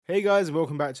Hey guys,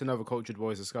 welcome back to another Cultured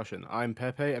Boys discussion. I'm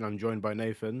Pepe and I'm joined by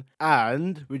Nathan.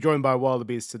 And we're joined by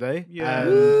Wildebeest today. Yeah.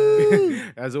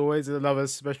 And as always, another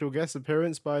special guest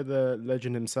appearance by the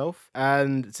legend himself.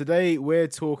 And today we're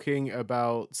talking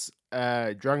about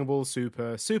Dragon Ball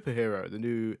Super Superhero, the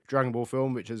new Dragon Ball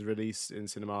film, which is released in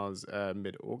cinemas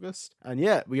mid-August. And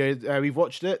yeah, we've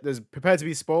watched it. There's prepare to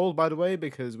be spoiled, by the way,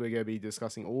 because we're going to be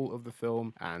discussing all of the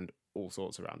film and all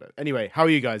sorts around it. Anyway, how are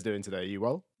you guys doing today? You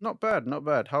well? Not bad, not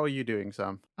bad. How are you doing,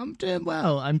 Sam? I'm doing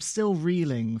well. I'm still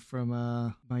reeling from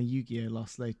my Yu-Gi-Oh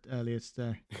loss earlier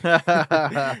today.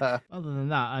 Other than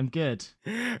that, I'm good.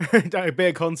 A bit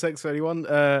of context for anyone.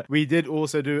 We did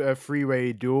also do a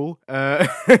three-way duel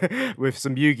with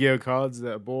some Yu-Gi-Oh cards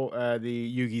that are bought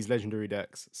the Yugi's legendary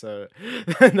decks. So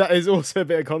that is also a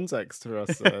bit of context for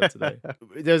us today.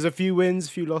 There's a few wins,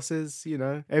 few losses. You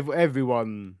know,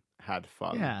 everyone had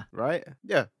fun. Yeah. Right.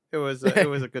 Yeah, it was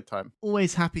a good time.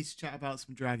 Always happy to chat about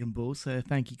some Dragon Ball, so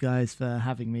thank you guys for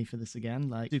having me for this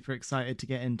again. Super excited to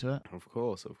get into it. Of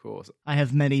course. I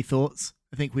have many thoughts.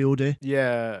 I think we all do.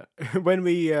 Yeah, when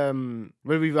we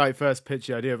like first pitched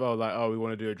the idea of we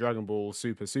want to do a Dragon Ball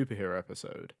superhero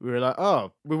episode, we were like,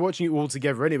 we're watching it all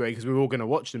together anyway because we're all going to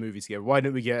watch the movie together. Why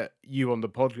don't we get you on the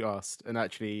podcast and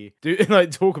actually do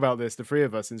talk about this, the three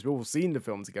of us, since we've all seen the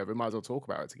film together? We might as well talk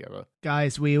about it together.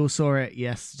 Guys, we all saw it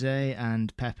yesterday,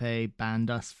 and Pepe banned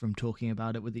us from talking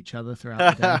about it with each other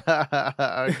throughout the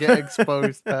day. Get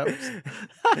exposed, perhaps.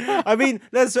 I mean,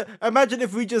 let's imagine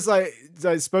if we just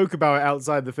spoke about it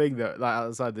outside the thing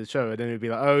outside the show, and then it'd be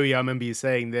like, oh yeah, I remember you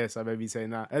saying this, I remember you saying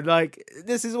that, and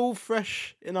this is all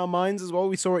fresh in our minds as well.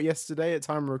 We saw it yesterday at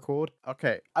time of record.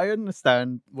 Okay, I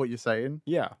understand what you're saying.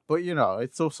 Yeah, but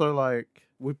it's also like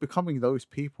we're becoming those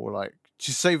people. Like,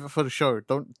 just save it for the show.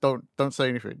 Don't say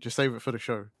anything. Just save it for the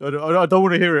show. I don't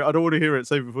want to hear it. I don't want to hear it.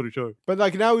 Save it for the show. But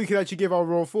now we can actually give our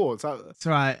raw thoughts. That's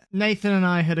right. Nathan and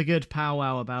I had a good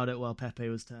powwow about it while Pepe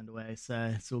was turned away,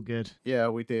 so it's all good. Yeah,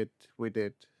 we did.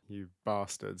 You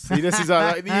bastards. See, this is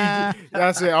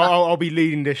that's it. I'll be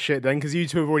leading this shit then, because you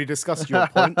two have already discussed your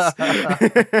points.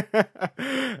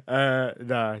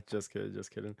 Nah, just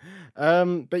kidding.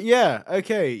 But yeah,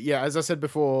 okay. Yeah, as I said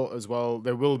before as well,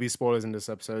 there will be spoilers in this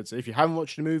episode. So if you haven't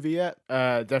watched the movie yet,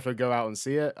 definitely go out and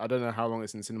see it. I don't know how long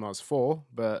it's in cinemas for,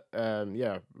 but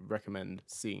yeah, recommend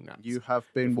seeing that. You have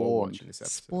been warned. This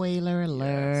episode. Spoiler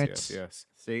alert. Yes.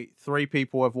 See, 3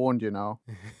 people have warned you now.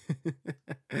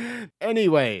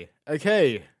 Anyway,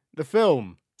 okay, the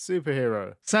film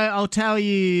Superhero. So I'll tell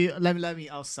you.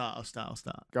 I'll start.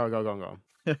 Go on.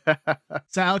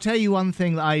 So I'll tell you one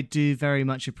thing that I do very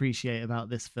much appreciate about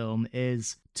this film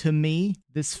is, to me,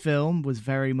 this film was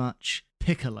very much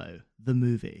Piccolo, the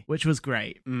movie, which was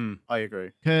great. I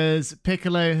agree. Because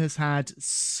Piccolo has had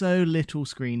so little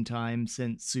screen time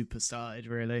since Super started,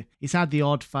 really. He's had the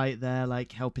odd fight there,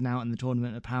 like helping out in the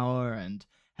Tournament of Power and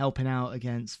helping out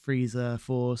against Frieza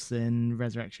Force in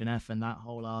Resurrection F and that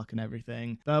whole arc and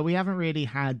everything. But we haven't really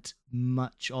had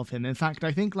much of him. In fact,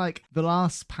 I think the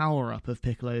last power-up of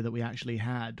Piccolo that we actually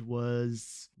had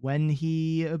was when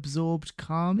he absorbed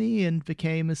Kami and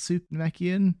became a Super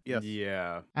Namekian. Yes.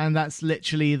 Yeah. And that's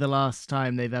literally the last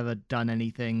time they've ever done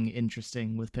anything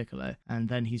interesting with Piccolo. And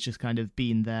then he's just kind of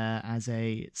been there as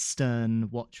a stern,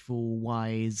 watchful,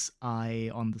 wise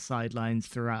eye on the sidelines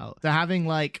throughout. So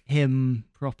having him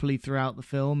properly throughout the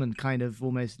film and kind of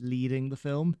almost leading the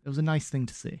film, it was a nice thing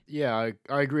to see. Yeah,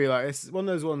 I agree. It's one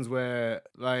of those ones where,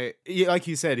 like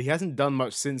you said, he hasn't done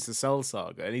much since the Cell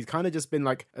Saga, and he's kind of just been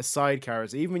a side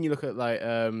character. Even when you look at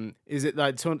is it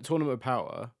Tournament of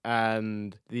Power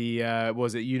and the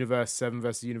was it Universe 7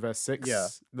 versus Universe 6? Yeah,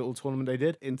 little tournament they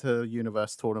did,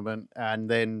 Inter-Universe tournament, and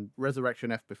then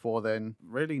Resurrection F before then.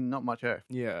 Really, not much F.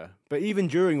 Yeah, but even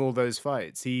during all those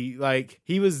fights, he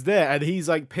was there, and he's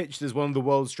pitched as one of the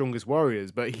world's strongest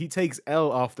warriors, but he takes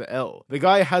L after L. The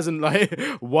guy hasn't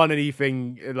won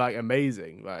anything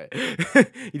amazing.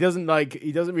 He doesn't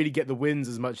really get the wins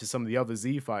as much as some of the other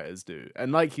Z fighters do.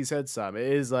 And like you said, Sam, it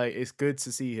is it's good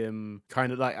to see him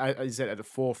kind of as you said, at the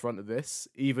forefront of this,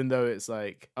 even though it's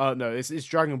it's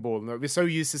Dragon Ball. We're so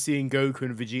used to seeing Goku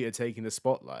and Vegeta taking the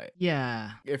spotlight.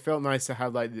 Yeah, it felt nice to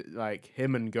have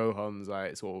him and Gohan's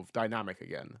sort of dynamic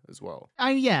again as well.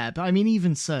 Yeah, but I mean,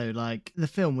 even so, the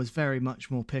film was very much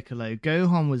more Piccolo.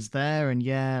 Gohan was there, and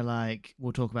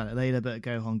we'll talk about it later, but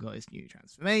Gohan got his new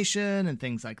transformation and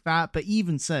things like like that. But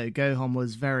even so, Gohan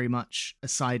was very much a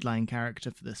sideline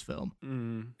character for this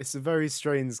film. It's a very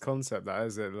strange concept, that,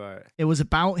 is it? Like, It was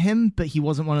about him, but he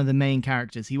wasn't one of the main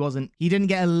characters. He didn't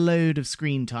get a load of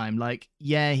screen time. Like,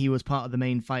 yeah, he was part of the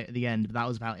main fight at the end, but that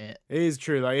was about it. it is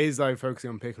true. Like, he's like focusing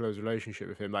on Piccolo's relationship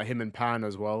with him, like him and Pan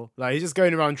as well. Like, he's just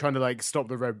going around trying to like stop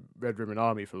the Red Ribbon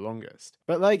Army for the longest.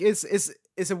 But like, it's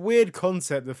a weird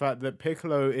concept, the fact that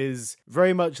Piccolo is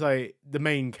very much like the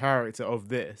main character of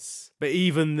this. But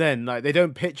even then, like, they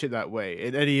don't pitch it that way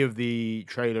in any of the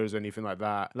trailers or anything like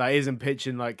that. Like, it isn't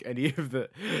pitching like any of the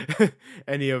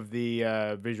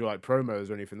visual like promos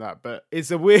or anything like that. But it's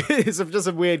just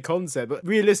a weird concept. But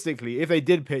realistically, if they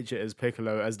did pitch it as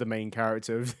Piccolo as the main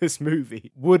character of this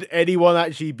movie, would anyone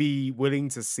actually be willing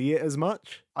to see it as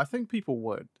much? I think people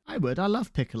would. I would. I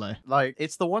love Piccolo. Like,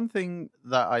 it's the one thing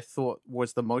that I thought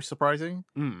was the most surprising.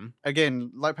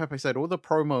 Again, like Pepe said, all the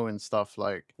promo and stuff,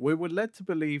 like, we were led to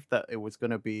believe that it was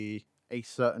going to be a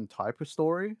certain type of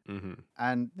story.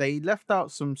 And they left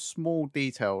out some small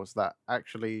details that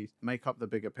actually make up the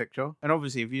bigger picture. And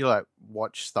obviously, if you like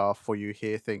watch stuff or you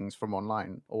hear things from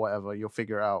online or whatever, you'll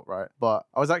figure it out, right? But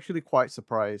I was actually quite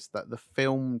surprised that the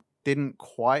film didn't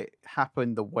quite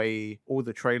happen the way all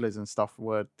the trailers and stuff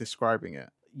were describing it.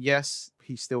 Yes,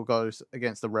 he still goes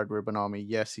against the Red Ribbon Army.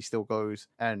 Yes, he still goes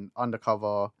and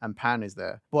undercover, and Pan is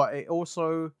there. But it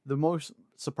also, the most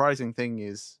surprising thing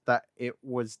is that it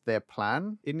was their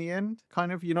plan in the end,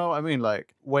 kind of, you know what I mean?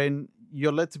 Like, when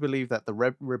you're led to believe that the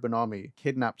Red Ribbon Army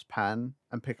kidnaps Pan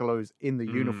and Piccolo's in the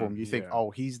uniform, you think,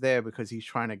 oh, he's there because he's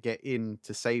trying to get in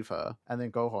to save her, and then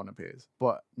Gohan appears.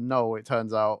 But no, it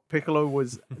turns out Piccolo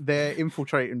was there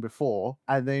infiltrating before,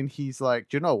 and then he's like,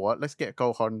 do you know what? Let's get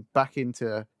Gohan back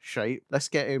into shape. Let's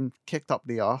get him kicked up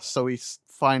the arse so he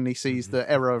finally sees the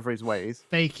error of his ways.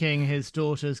 Faking his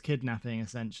daughter's kidnapping,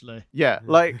 essentially. Yeah,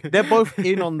 like, they're both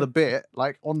in on the bit,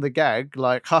 like, on the gag,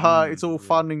 like, haha, it's all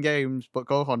fun and games, but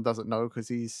Gohan doesn't know because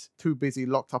he's too busy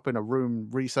locked up in a room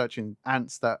researching ants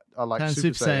that are like Turn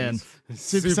Super Saiyan. Saiyans.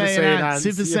 Super Saiyan ants.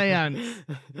 Super Saiyan.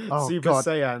 Oh, Super God.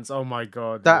 Saiyans. Oh my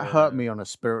God. That hurt me on a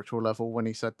spiritual level when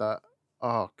he said that.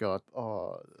 Oh God.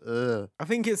 Oh. Ugh. I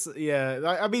think it's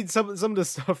I mean, some of the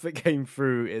stuff that came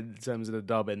through in terms of the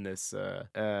dub in this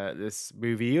this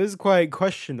movie is quite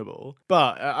questionable.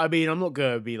 But I mean, I'm not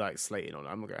gonna be like slating on it.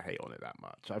 I'm not gonna hate on it that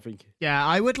much. I think. Yeah,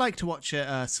 I would like to watch it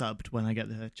subbed when I get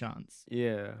the chance.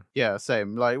 Yeah,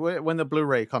 same. Like, when the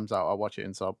Blu-ray comes out, I'll watch it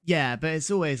in sub. Yeah, but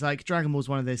it's always like Dragon Ball's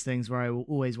one of those things where I will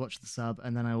always watch the sub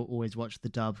and then I will always watch the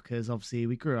dub, because obviously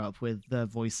we grew up with the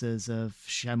voices of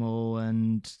Shemel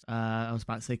and I was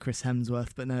about to say Chris Hemsworth,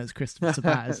 but no, it's Christopher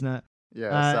Sabat, isn't it?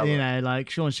 Yeah, you know, like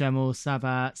Sean Shemmel,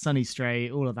 Sabat, Sonny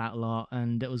Strait, all of that lot,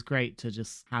 and it was great to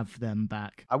just have them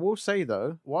back. I will say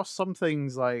though, whilst some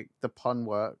things like the pun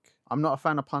work, I'm not a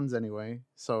fan of puns anyway,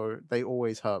 so they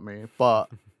always hurt me. But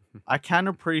I can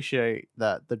appreciate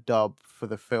that the dub for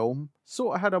the film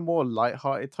sort of had a more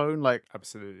light-hearted tone. Like,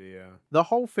 Absolutely, yeah. the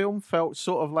whole film felt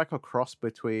sort of like a cross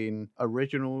between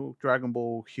original Dragon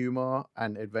Ball humor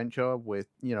and adventure with,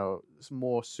 you know, some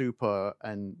more Super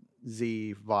and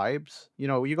Z vibes. You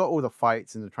know, you got all the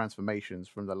fights and the transformations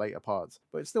from the later parts,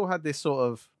 but it still had this sort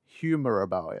of humor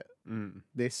about it.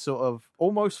 This sort of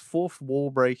almost fourth wall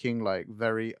breaking, like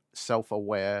very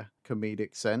self-aware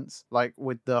comedic sense. Like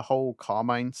with the whole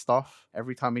Carmine stuff,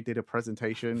 every time he did a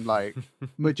presentation, like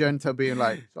Magenta being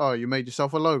like, oh, you made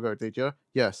yourself a logo, did you?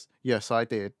 Yes, I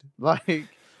did. Like,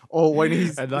 or when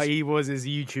he's and like he was his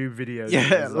YouTube videos,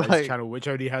 yeah, his, like, channel, which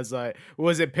only has like, what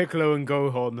was it, Piccolo and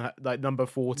Gohan, like number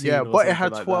 14. yeah, or but it something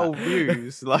had like 12 that.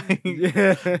 views. Like,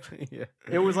 yeah.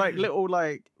 it was like little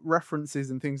like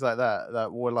references and things like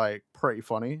that were like pretty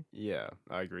funny. Yeah,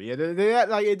 I agree. Yeah, they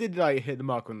like it did like hit the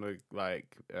mark on the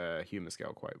like humor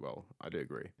scale quite well. I do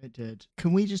agree. It did.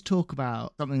 Can we just talk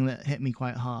about something that hit me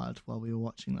quite hard while we were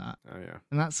watching that? Oh yeah,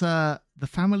 And that's the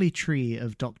family tree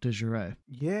of Dr. Giro.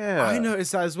 Yeah, I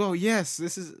noticed that as well. Yes,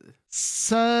 this is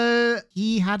So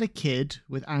he had a kid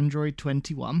with Android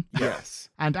 21, yes,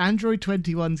 and Android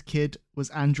 21's kid was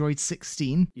Android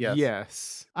 16.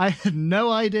 yes. I had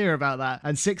no idea about that.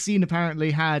 And 16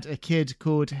 apparently had a kid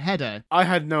called Hedo. I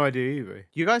had no idea either.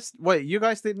 You guys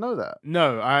didn't know that?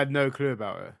 No, I had no clue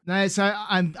about it. No, so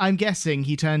I'm guessing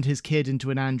he turned his kid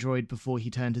into an android before he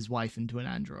turned his wife into an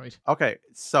android. Okay,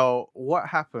 so what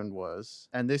happened was,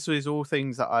 and this was all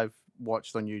things that I've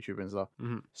watched on YouTube and stuff.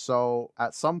 So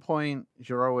at some point,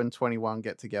 Jiro and 21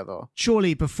 get together.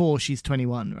 Surely before she's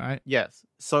 21, right? Yes.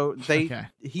 So Okay.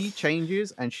 he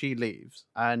changes and she leaves,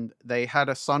 and they had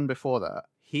a son before that.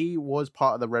 he was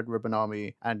part of the Red Ribbon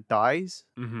Army and dies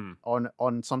Mm-hmm.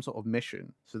 on some sort of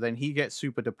mission. So then he gets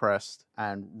super depressed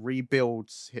and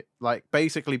rebuilds, like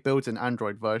basically builds an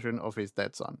android version of his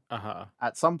dead son. Uh-huh.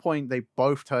 At some point, they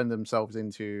both turn themselves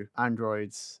into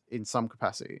androids in some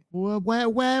capacity. Well,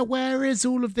 where is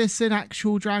all of this in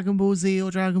actual Dragon Ball Z or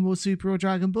Dragon Ball Super or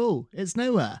Dragon Ball? It's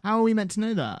nowhere. How are we meant to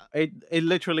know that? It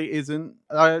literally isn't.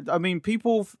 I mean,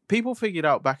 people figured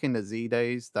out back in the Z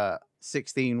days that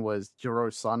 16 was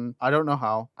Jiro's son. I don't know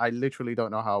how. I literally don't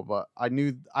know how, but I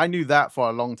knew that for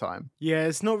a long time. Yeah,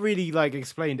 it's not really like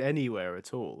explained anywhere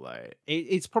at all. Like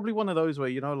It's probably one of those where,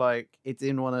 you know, like it's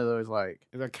in one of those like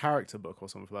it's a character book or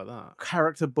something like that.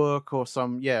 character book or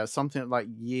something like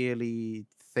yearly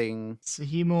thing. So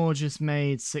he more just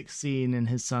made 16 in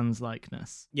his son's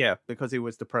likeness. Yeah, because he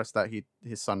was depressed that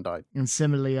his son died. And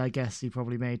similarly, I guess he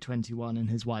probably made 21 in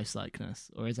his wife's likeness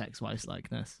or his ex-wife's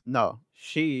likeness. No,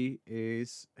 she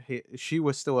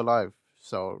was still alive.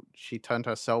 So she turned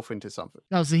herself into something.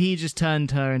 Oh, so he just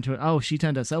turned her into she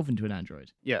turned herself into an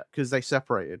android. Yeah, because they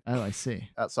separated. Oh, I see.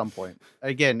 At some point.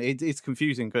 Again, it's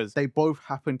confusing because they both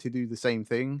happen to do the same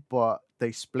thing, but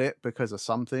they split because of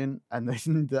something. And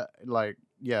then,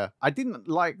 yeah, I didn't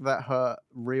like that her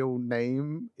real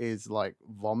name is like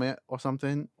Vomit or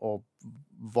something, or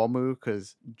Vomu,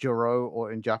 because Jiro,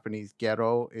 or in Japanese,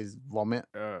 Gero, is Vomit.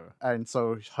 And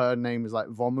so her name is like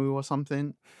Vomu or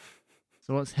something.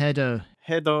 So what's Hedo?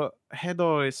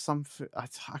 Hedo is something I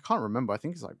can't remember. I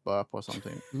think it's like burp or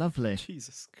something. Lovely.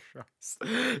 Jesus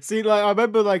Christ. See, like I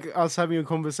remember like us having a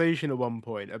conversation at one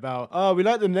point about we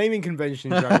like the naming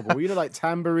convention in Dragon Ball. You know, like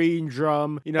tambourine,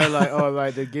 drum. You know, like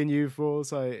like the Ginyu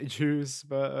Force, like juice.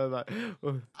 But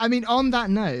I mean, on that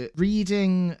note,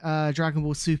 reading Dragon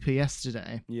Ball Super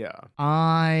yesterday, yeah,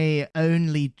 I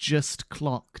only just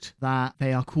clocked that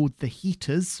they are called the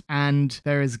heaters, and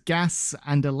there is gas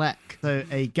and elec. So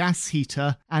a gas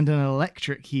heater and an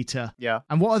electric heater. Yeah.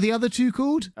 And what are the other two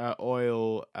called?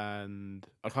 Oil and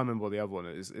I can't remember what the other one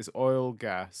is. It's oil,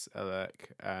 gas, elec,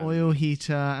 and Oil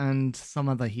heater and some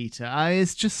other heater.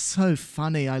 It's just so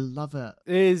funny. I love it.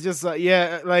 It's just like,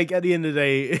 yeah, like at the end of the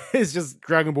day, it's just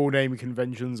Dragon Ball naming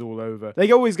conventions all over.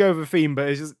 They always go for theme, but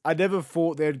it's just I never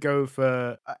thought they'd go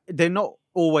for. They're not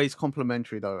always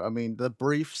complimentary though. I mean, the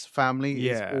Briefs family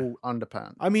is Yeah. all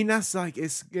underpants. I mean, that's like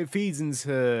it feeds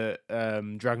into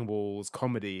Dragon Ball's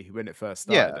comedy when it first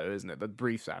started, though, isn't it? But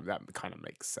brief that kind of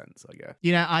makes sense, I guess.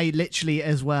 You know, I literally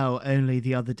as well only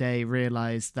the other day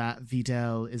realized that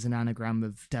Videl is an anagram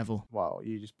of devil. Wow,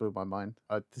 you just blew my mind.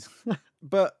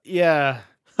 But yeah.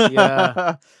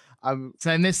 So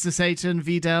Mr. Satan,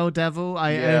 Videl, devil.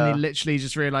 I only literally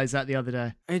just realized that the other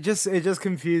day. It just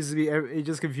confuses me. It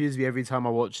just confuses me every time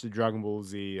I watch the Dragon Ball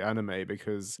Z anime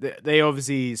because they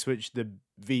obviously switch the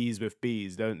V's with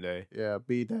B's, don't they? Yeah,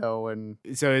 Bidel and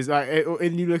so it's like,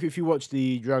 and you look if you watch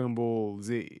the Dragon Ball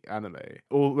Z anime,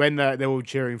 or when they're all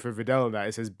cheering for Videl and that,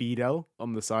 it says Bidel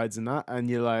on the sides and that, and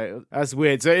you're like, that's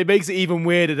weird. So it makes it even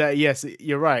weirder that yes,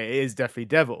 you're right, it is definitely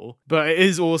devil, but it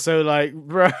is also like,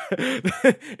 bro,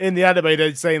 in the anime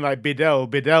they're saying like Bidel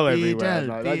everywhere.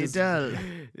 Bidel.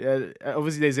 Yeah,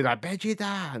 obviously they say like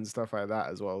Vegeta and stuff like that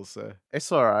as well. So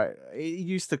it's all right. It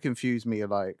used to confuse me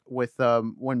like with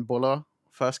when Bulla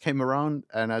first came around,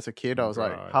 and as a kid I was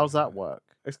like, how's that work?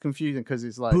 It's confusing because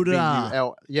it's like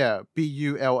Bulla.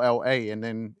 Bulla, and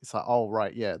then it's like, oh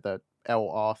right, yeah, the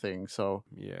LR thing. So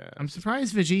yeah, I'm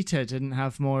surprised Vegeta didn't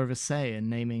have more of a say in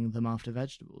naming them after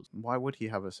vegetables. Why would he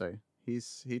have a say? He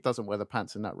doesn't wear the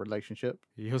pants in that relationship.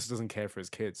 He also doesn't care for his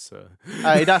kids, so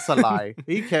hey, that's a lie.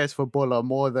 He cares for Bulla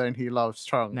more than he loves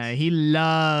Trunks. No, he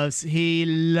loves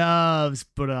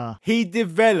Bulla. He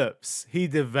develops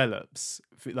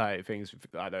like things,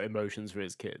 I don't know, emotions for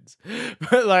his kids.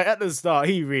 But like at the start,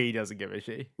 he really doesn't give a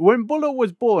shit. When Bulla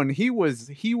was born, he was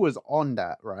on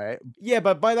that, right? Yeah,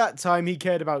 but by that time he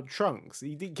cared about Trunks.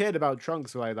 He cared about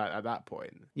Trunks like that at that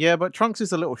point. Yeah, but Trunks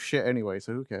is a little shit anyway,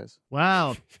 so who cares?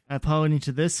 Wow, according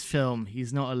to this film,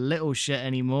 he's not a little shit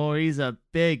anymore. He's a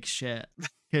big shit.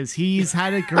 Because he's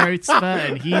had a growth spurt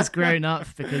and he's grown up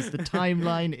because the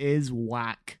timeline is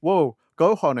whack. Whoa,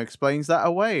 Gohan explains that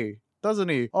away, doesn't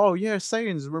he? Oh yeah,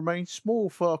 Saiyans remain small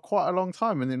for quite a long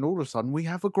time, and then all of a sudden we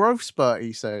have a growth spurt,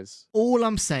 he says. All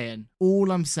I'm saying,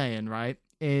 right,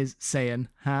 is saying,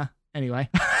 anyway.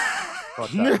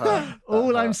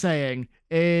 All I'm saying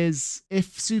is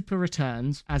if Super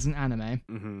returns as an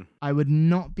anime, I would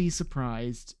not be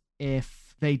surprised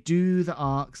if they do the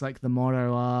arcs like the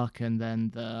Moro arc and then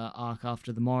the arc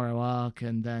after the Moro arc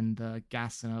and then the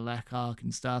Gas and Elec arc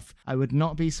and stuff. I would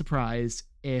not be surprised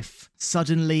if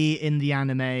suddenly in the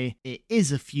anime it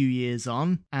is a few years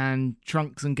on and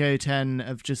Trunks and Goten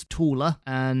are just taller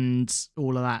and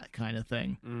all of that kind of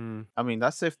thing. I mean,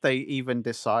 that's if they even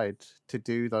decide to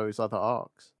do those other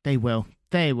arcs. They will.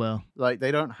 They will. Like,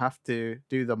 they don't have to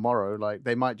do the Morrow. Like,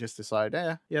 they might just decide,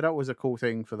 yeah, that was a cool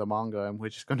thing for the manga, and we're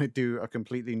just going to do a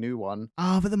completely new one.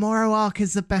 Oh, but the Morrow arc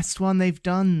is the best one they've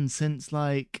done since,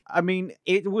 like... I mean,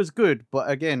 it was good, but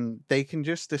again, they can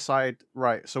just decide,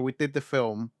 right, so we did the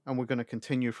film, and we're going to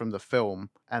continue from the film,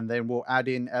 and then we'll add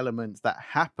in elements that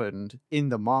happened in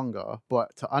the manga,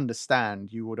 but to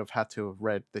understand, you would have had to have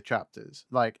read the chapters.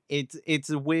 Like, it's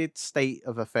a weird state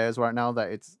of affairs right now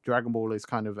that Dragon Ball is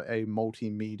kind of a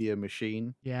multimedia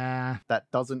machine. Yeah. That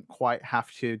doesn't quite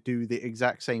have to do the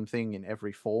exact same thing in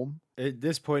every form. At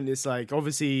this point, it's like,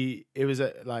 obviously, it was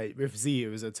with Z, it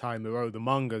was a time where, the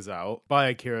manga's out by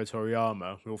Akira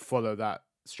Toriyama. We'll follow that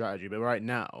strategy, but right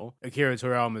now Akira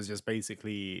Toriyama is just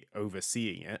basically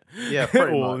overseeing it. Yeah,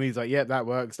 pretty much. And he's like, yeah, that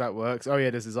works. Oh yeah,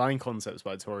 there's design concepts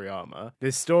by Toriyama.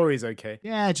 This story's okay.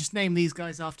 Yeah, just name these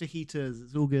guys after heaters.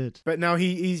 It's all good. But now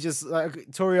he's just like,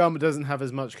 Toriyama doesn't have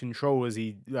as much control as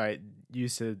he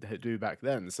used to do back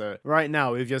then. So right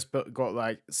now we've just got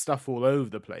like stuff all over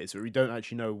the place where we don't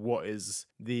actually know what is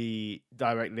the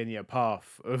direct linear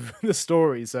path of the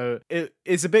story. So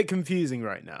it's a bit confusing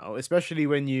right now, especially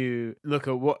when you look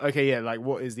at what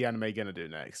is the anime gonna do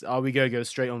next? Are we gonna go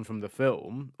straight on from the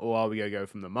film, or are we gonna go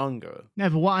from the manga? No,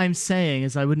 but what I'm saying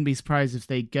is I wouldn't be surprised if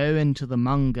they go into the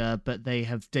manga, but they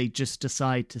just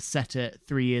decide to set it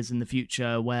 3 years in the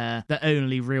future where the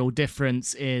only real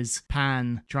difference is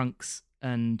Pan, Trunks,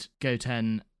 and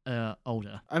Goten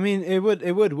older. I mean, it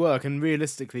would work, and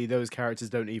realistically, those characters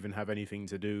don't even have anything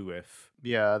to do with.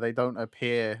 Yeah, they don't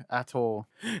appear at all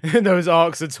in those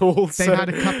arcs at all. They've had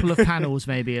a couple of panels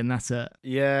maybe, and that's it.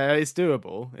 Yeah, it's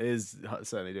doable. It is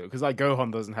certainly doable because like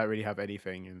Gohan doesn't really have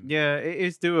anything. And... Yeah, it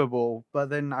is doable, but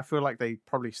then I feel like they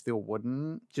probably still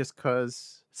wouldn't, just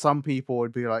because some people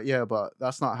would be like, yeah, but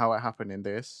that's not how it happened in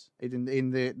this.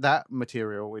 That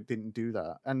material, it didn't do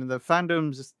that. And the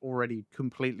fandom's already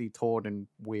completely torn and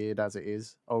weird as it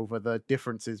is over the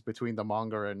differences between the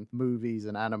manga and movies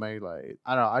and anime. Like,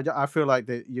 I don't know. I feel like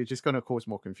that you're just going to cause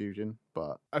more confusion.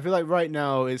 But I feel like right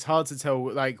now it's hard to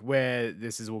tell like where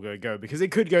this is all going to go because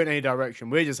it could go in any direction.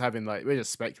 We're just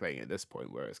speculating at this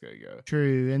point where it's going to go.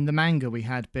 True. In the manga, we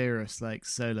had Beerus like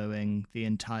soloing the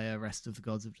entire rest of the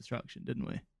Gods of Destruction, didn't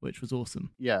we? Which was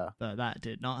awesome. Yeah. But that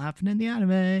did not happen in the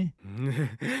anime.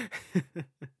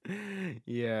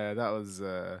 Yeah, that was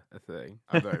a thing.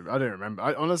 I don't remember.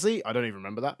 Honestly, I don't even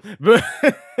remember that. But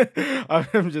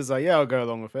I'm just like, yeah, I'll go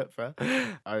along with it. Fair.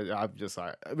 I'm just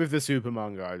like, with the super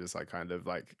manga, I just like kind of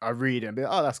like, I read it and be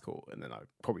like, oh, that's cool. And then I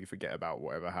probably forget about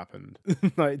whatever happened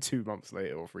like 2 months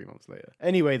later or 3 months later.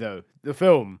 Anyway, though, the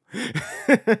film.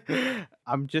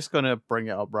 I'm just going to bring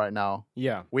it up right now.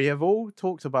 Yeah. We have all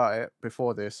talked about it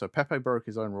before this, so Pepe broke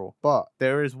his own rule. But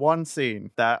there is one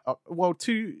scene that,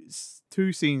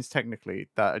 two scenes technically,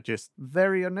 that are just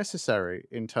very unnecessary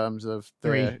in terms of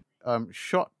their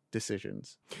shot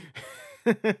decisions.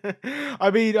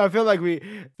 I mean, I feel like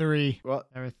three. What?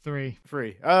 There are three.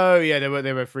 Three. Oh yeah,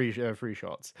 there were three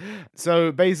shots.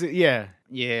 So basically,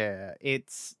 yeah.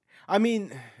 I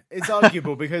mean, it's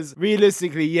arguable because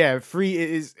realistically, yeah, 3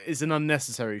 is an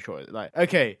unnecessary shot. Like,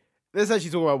 okay, let's actually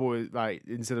talk about what we like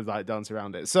instead of like dance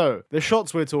around it. So the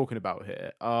shots we're talking about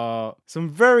here are some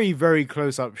very, very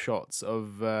close-up shots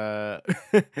of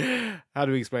how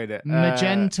do we explain it?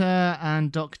 Magenta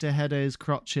and Dr. Hedo's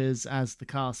crotches as the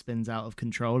car spins out of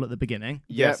control at the beginning.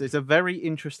 Yes, it's a very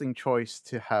interesting choice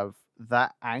to have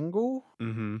that angle.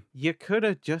 Mm-hmm. You could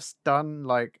have just done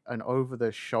like an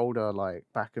over-the-shoulder like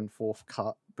back and forth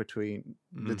cut between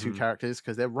the two characters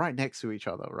because they're right next to each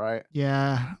other, right?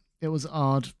 Yeah. It was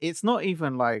odd. It's not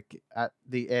even like at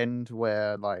the end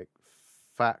where like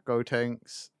Fat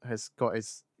Gotenks has got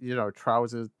his,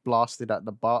 trousers blasted at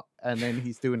the butt and then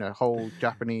he's doing a whole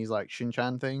Japanese like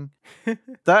Shinchan thing.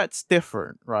 That's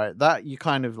different, right? That you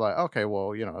kind of like, okay,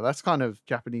 well, that's kind of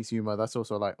Japanese humor. That's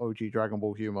also like OG Dragon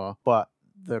Ball humor. But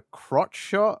the crotch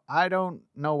shot, I don't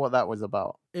know what that was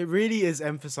about. It really is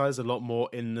emphasized a lot more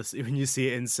in this when you see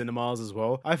it in cinemas as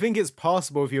well. I think it's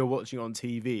possible if you're watching it on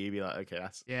TV, you'd be like, okay,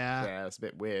 that's a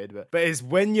bit weird. But it's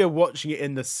when you're watching it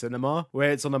in the cinema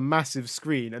where it's on a massive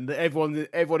screen and everyone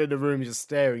in the room is just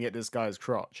staring at this guy's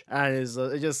crotch, and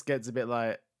it just gets a bit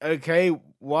like, okay,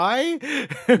 why?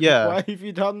 Yeah. Why have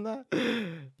you done that?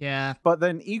 Yeah. But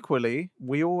then equally,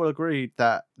 we all agreed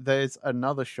that there's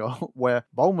another shot where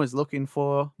Bulma's looking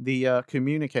for the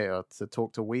communicator to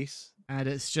talk to Whis. And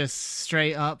it's just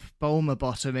straight up Bulma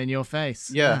bottom in your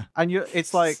face. Yeah. And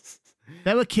it's like,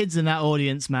 There were kids in that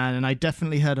audience, man, and I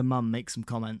definitely heard a mum make some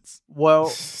comments. Well,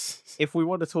 if we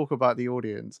want to talk about the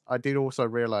audience, I did also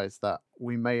realize that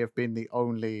we may have been the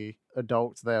only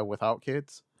adults there without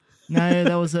kids. No,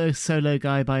 there was a solo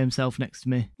guy by himself next to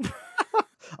me.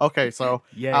 Okay, so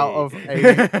Yay. out of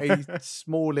a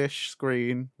smallish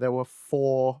screen, there were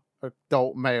 4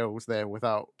 adult males there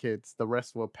without kids. The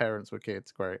rest were parents with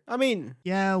kids. Great. I mean,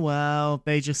 Yeah, well,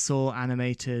 they just saw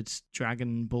animated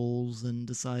Dragon Balls and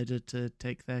decided to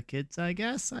take their kids, I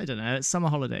guess. I don't know. It's summer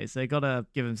holidays. They gotta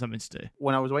give them something to do.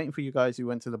 When I was waiting for you guys who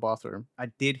went to the bathroom, I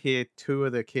did hear 2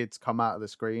 of the kids come out of the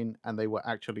screen and they were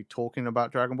actually talking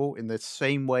about Dragon Ball in the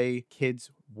same way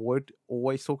kids would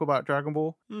always talk about Dragon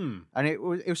Ball. And it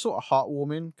was sort of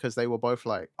heartwarming because they were both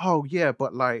like, oh yeah,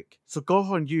 but like, so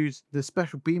Gohan used the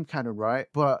special beam cannon, right?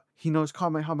 But he knows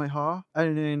Kamehameha,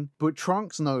 and then but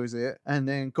Trunks knows it, and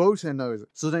then Goten knows it.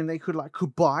 So then they could like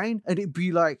combine, and it'd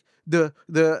be like the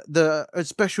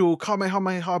special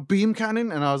Kamehameha beam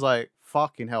cannon. And I was like,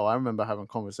 fucking hell, I remember having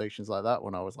conversations like that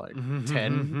when I was like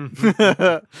 10.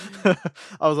 I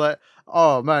was like,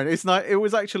 oh man, it's nice. It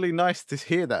was actually nice to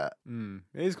hear that.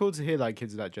 It is cool to hear like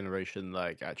kids of that generation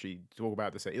like actually talk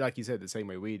about the same, like you said, the same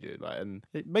way we did. Like, and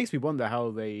it makes me wonder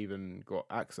how they even got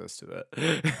access to it.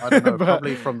 I don't know,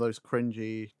 probably from those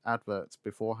cringy adverts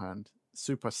beforehand.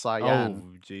 Super Saiyan.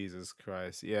 Oh Jesus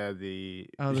Christ! Yeah, the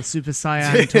Super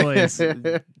Saiyan toys.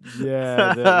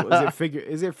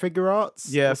 Is it Figure Arts?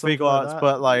 Yeah, or something Figure Arts, that?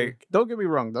 but like, don't get me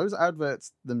wrong, those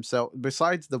adverts themselves,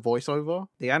 besides the voiceover,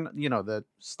 the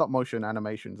stop motion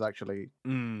animations actually,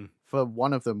 for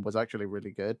one of them was actually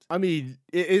really good. I mean,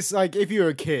 it's like if you're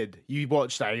a kid, you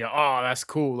watch that, and you're, oh, that's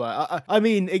cool. Like, I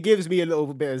mean, it gives me a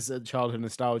little bit of childhood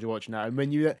nostalgia watching that. And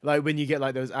when you get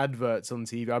like those adverts on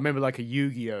TV, I remember like a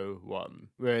Yu-Gi-Oh one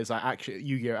where it's like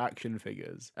Yu-Gi-Oh action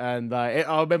figures, and I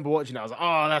remember watching it. I was like,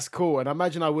 oh, that's cool. And I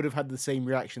imagine I would have had the same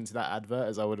reaction to that advert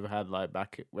as I would have had like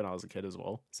back when I was a kid as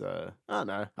well. So I don't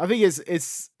know. I think it's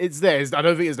there. I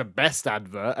don't think it's the best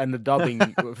advert, and the dubbing,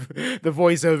 the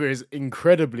voiceover is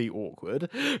incredibly awkward.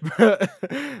 But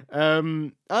I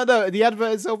don't know. The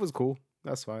advert itself was cool.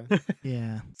 That's fine.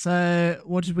 Yeah. So,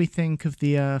 what did we think of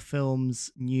the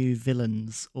film's new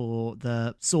villains, or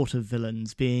the sort of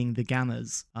villains, being the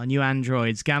Gammas? Our new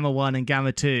androids, Gamma 1 and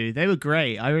Gamma 2. They were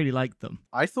great. I really liked them.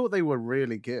 I thought they were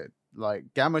really good. Like,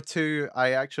 Gamma 2,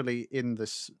 I actually, in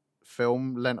this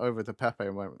film, leant over to Pepe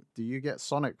and went, do you get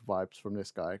Sonic vibes from this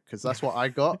guy? Because that's what I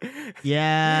got.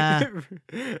 Yeah.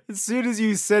 As soon as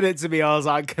you said it to me, I was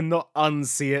like, I cannot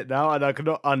unsee it now, and I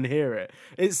cannot unhear it.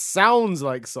 It sounds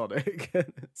like Sonic.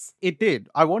 It did.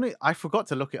 I forgot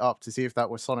to look it up to see if that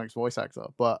was Sonic's voice actor,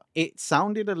 but it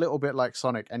sounded a little bit like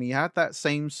Sonic, and he had that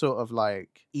same sort of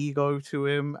like ego to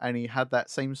him, and he had that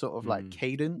same sort of like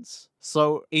cadence.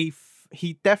 So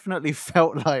he definitely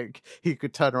felt like he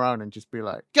could turn around and just be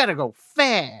like, gotta go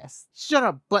fast. Shut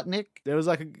up, Buttnick. There was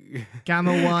like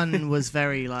Gamma 1 was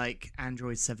very like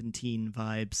Android 17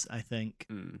 vibes, I think.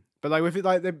 But like with it,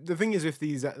 like the thing is with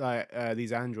these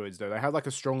androids though, they have like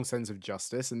a strong sense of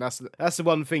justice, and that's the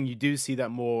one thing you do see that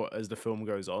more as the film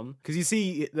goes on, because you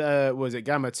see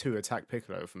Gamma 2 attack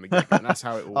Piccolo from the get-go, and that's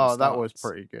how it all starts. That was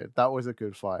pretty good. That was a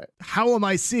good fight. How am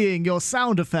I seeing your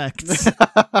sound effects?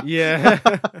 Yeah.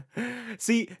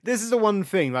 See, this is the one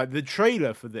thing, like the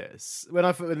trailer for this, when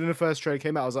the first trailer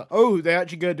came out, I was like, oh, they're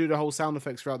actually going to do the whole sound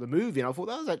effects throughout the movie, and I thought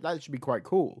that should be quite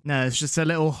cool. No, it's just a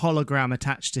little hologram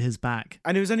attached to his back.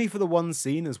 And it was only for the one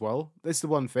scene as well. That's the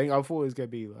one thing. I thought it was going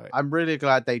to be like... I'm really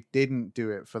glad they didn't do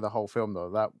it for the whole film,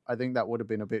 though. I think that would have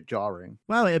been a bit jarring.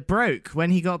 Well, it broke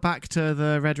when he got back to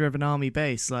the Red Ribbon Army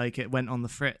base. Like, it went on the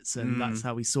fritz, and that's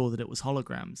how we saw that it was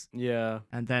holograms. Yeah.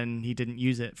 And then he didn't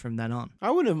use it from then on.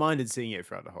 I wouldn't have minded seeing it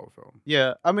throughout the whole film.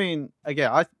 Yeah, I mean,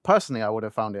 again, I would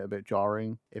have found it a bit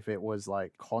jarring if it was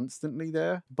like constantly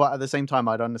there. But at the same time,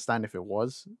 I'd understand if it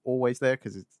was always there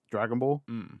because it's Dragon Ball.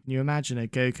 You imagine a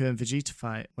Goku and Vegeta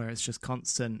fight where it's just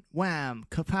constant wham,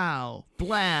 kapow,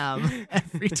 blam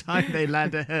every time they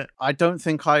land a hit. I don't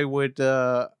think I would.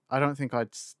 I don't think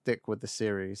I'd stick with the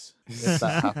series if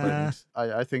that happened.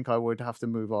 I think I would have to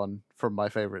move on from my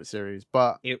favorite series.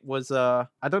 But it was I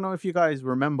don't know if you guys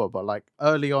remember, but like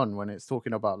early on when it's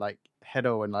talking about like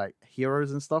Hedo and like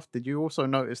heroes and stuff, did you also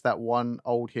notice that one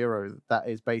old hero that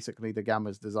is basically the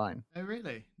Gamma's design? Oh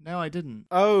really? No, I didn't.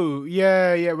 Oh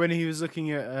yeah, when he was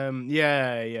looking at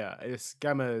it's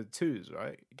Gamma 2's,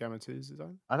 right? Gamma 2's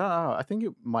design? I don't know. I think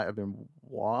it might have been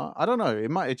what? I don't know.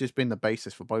 It might have just been the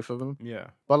basis for both of them. Yeah.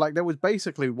 But like there was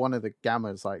basically one of the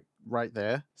Gammas like right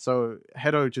there. So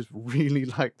Hedo just really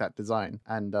liked that design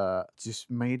and just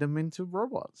made them into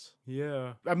robots.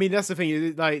 Yeah, I mean that's the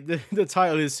thing. Like the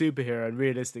title is superhero, and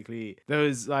realistically, there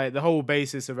was like the whole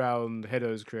basis around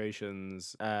Hedo's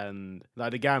creations and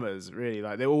like the Gammas. Really,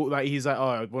 like they all like he's like, oh,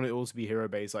 I want it all to be hero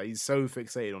based. Like he's so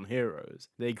fixated on heroes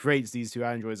that he creates these two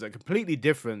androids that are completely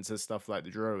different to stuff like the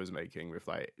Jiro was making with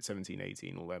like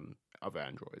 1718, all them other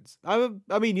androids.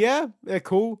 I mean, yeah, they're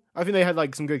cool. I think they had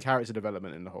like some good character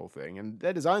development in the whole thing, and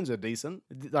their designs are decent,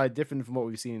 like different from what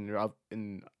we've seen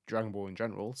in Dragon Ball in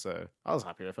general. So I was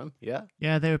happy with them.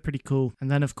 Yeah, they were pretty cool.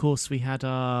 And then of course we had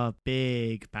our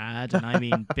big bad, and I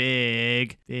mean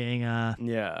big, being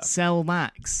Cell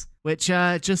Max, which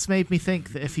just made me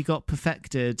think that if he got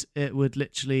perfected, it would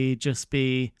literally just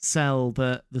be Cell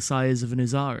but the size of an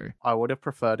Uzaru. I would have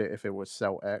preferred it if it was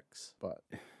Cell X, but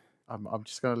I'm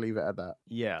just going to leave it at that.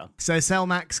 Yeah. So Cell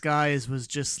Max, guys, was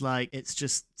just like, it's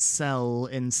just Cell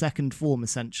in second form,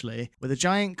 essentially, with a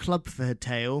giant club for her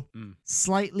tail,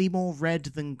 slightly more red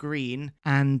than green,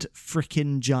 and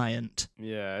frickin' giant.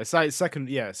 Yeah, it's like second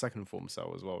form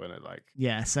Cell as well, isn't it? Like,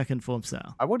 yeah, second form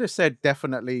Cell. I would have said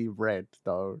definitely red,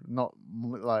 though. Not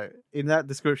like, in that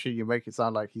description, you make it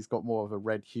sound like he's got more of a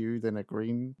red hue than a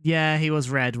green. Yeah, he was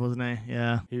red, wasn't he?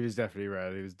 Yeah. He was definitely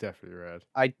red.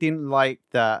 I didn't like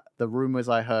that the rumors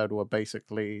I heard were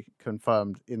basically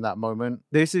confirmed in that moment.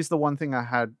 This is the one thing I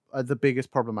had, the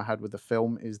biggest problem I had with the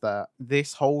film is that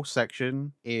this whole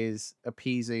section is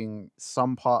appeasing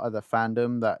some part of the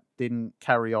fandom that didn't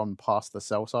carry on past the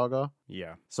Cell Saga.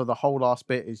 Yeah. So the whole last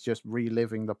bit is just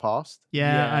reliving the past.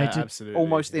 Yeah, I did. Absolutely.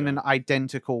 Almost in an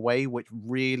identical way, which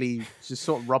really just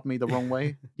sort of rubbed me the wrong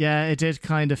way. Yeah, it did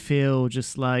kind of feel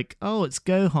just like, oh, it's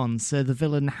Gohan, so the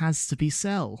villain has to be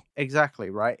Cell. Exactly,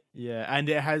 right? Yeah, and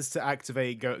it has to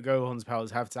activate, Gohan's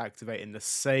powers have to activate in the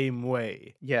same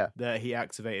way that he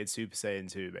activated Super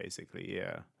Saiyan 2, basically,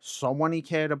 yeah. Someone he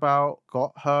cared about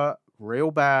got hurt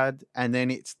real bad, and then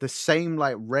it's the same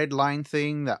like red line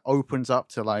thing that opens up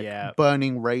to like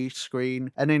burning rage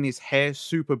screen, and then his hair's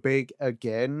super big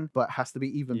again, but has to be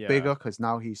even bigger because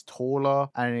now he's taller,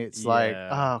 and it's like,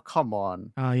 oh, come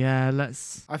on. Oh yeah,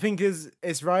 I think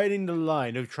it's riding the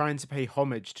line of trying to pay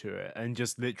homage to it and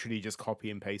just literally just copy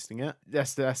and pasting it.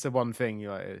 That's the one thing you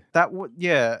like.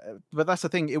 But that's the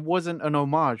thing. It wasn't an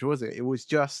homage, was it? It was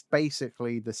just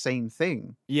basically the same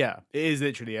thing. Yeah, it is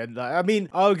literally. And like, I mean,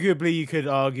 arguably you could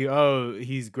argue, oh,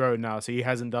 he's grown now, so he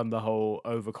hasn't done the whole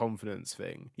overconfidence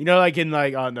thing. You know, like in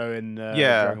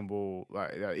Dragon Ball,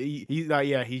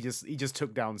 he just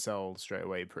took down Cell straight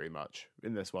away, pretty much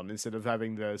in this one, instead of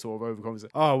having the sort of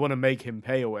overconfidence. Oh, I want to make him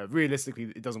pay or whatever. Realistically,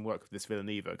 it doesn't work with this villain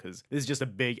either because this is just a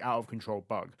big out of control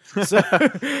bug. So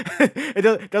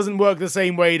it doesn't work the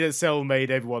same way that Cell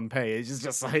made everyone pay. It's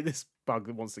just like this bug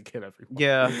that wants to kill everyone.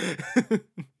 Yeah.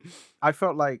 I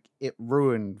felt like it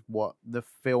ruined what the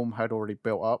film had already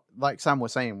built up. Like Sam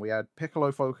was saying, we had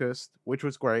Piccolo focused, which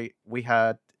was great. We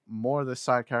had more of the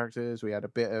side characters. We had a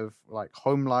bit of like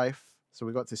home life. So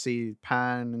we got to see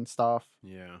Pan and stuff.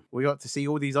 Yeah. We got to see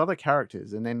all these other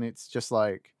characters. And then it's just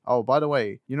like, oh, by the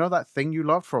way, you know that thing you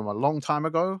loved from a long time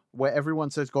ago where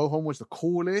everyone says Gohan was the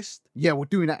coolest? Yeah, we're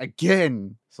doing that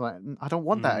again. It's like, I don't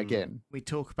want that again. We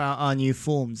talk about our new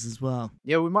forms as well.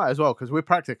 Yeah, we might as well because we're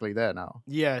practically there now.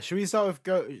 Yeah, should we start with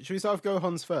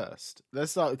Gohan's first?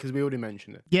 Let's start because we already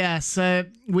mentioned it. Yeah, so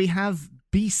we have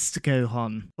Beast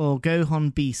Gohan or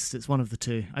Gohan Beast. It's one of the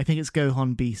two. I think it's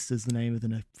Gohan Beast is the name of the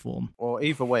new form. Or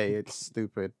either way, it's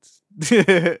stupid.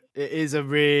 It is a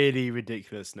really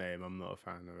ridiculous name. I'm not a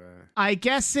fan of it. I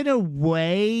guess in a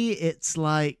way, it's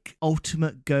like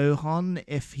Ultimate Gohan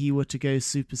if he were to go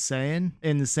Super Saiyan.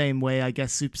 In the same way, I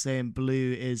guess Super Saiyan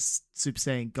Blue is Super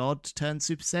Saiyan God turned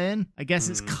Super Saiyan. I guess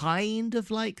it's kind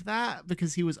of like that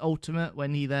because he was Ultimate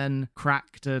when he then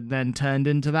cracked and then turned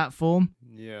into that form.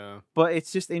 Yeah. But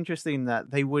it's just interesting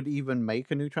that they would even make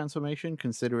a new transformation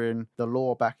considering the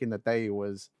lore back in the day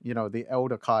was, you know, the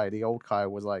Elder Kai, the old Kai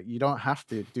was like, you don't have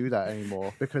to do that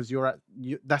anymore because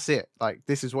that's it. Like,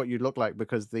 this is what you look like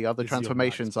because the other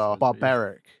transformations are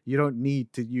barbaric. You don't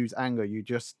need to use anger. You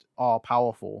just are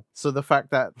powerful. So the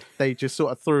fact that they just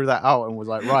sort of threw that out and was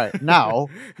like, right, now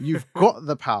you've got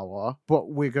the power, but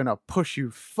we're going to push you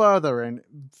further and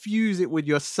fuse it with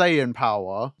your Saiyan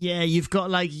power. Yeah, you've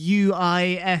got like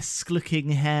UI-esque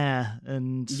looking hair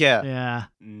and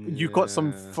you've got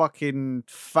some fucking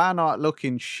fan art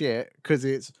looking shit because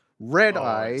it's red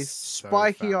eyes,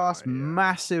 spiky ass,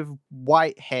 massive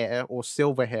white hair or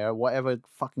silver hair, whatever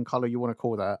fucking color you want to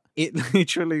call that. It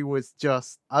literally was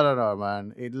just, I don't know,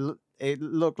 man. It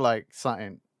looked like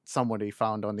something somebody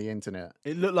found on the internet.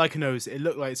 It looked like an OC. It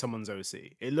looked like someone's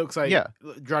OC. It looks like Yeah.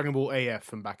 Dragon Ball AF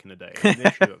from back in the day. It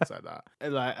literally looks like that.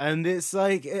 And it's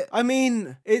like,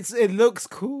 it looks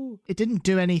cool. It didn't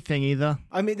do anything either.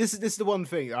 I mean, this is the one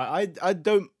thing. I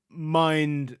don't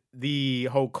mind the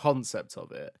whole concept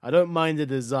of it. I don't mind the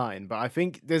design, but I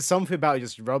think there's something about it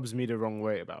just rubs me the wrong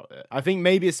way about it. I think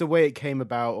maybe it's the way it came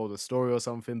about or the story or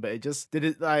something, but it just did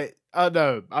it like, I don't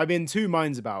know. I'm in two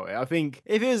minds about it. I think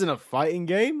if it was in a fighting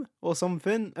game or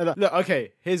something, look,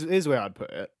 okay, here's where I'd put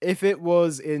it. If it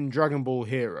was in Dragon Ball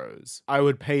Heroes, I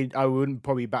wouldn't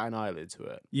probably bat an eyelid to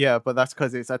it. Yeah, but that's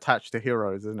because it's attached to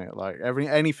Heroes, isn't it? Like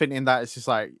anything in that is just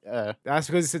like, That's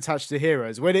because it's attached to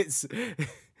Heroes. When it's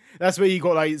that's where you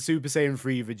got like Super Saiyan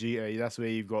 3 Vegeta. That's where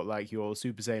you've got like your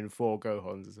Super Saiyan 4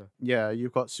 Gohans and stuff. yeah,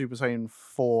 you've got Super Saiyan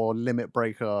 4 Limit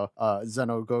Breaker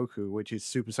Zeno Goku, which is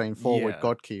Super Saiyan 4 with Yeah.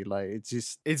 God Ki. Like,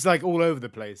 It's like all over the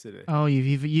place, isn't it? Oh,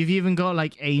 you've even got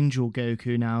like Angel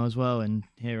Goku now as well in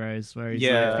Heroes, where he's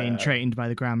Yeah. like being trained by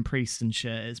the Grand Priest and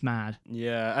shit. It's mad.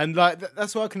 Yeah, and like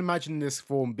that's what I can imagine this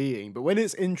form being. But when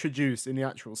it's introduced in the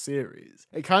actual series,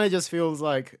 it kind of just feels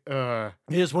like they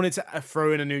just wanted to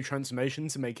throw in a new transformation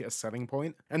to make it a selling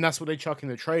point, and that's what they chuck in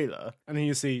the trailer. And then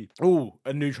you see, oh,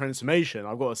 a new transformation.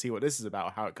 I've got to see what this is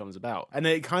about, how it comes about, and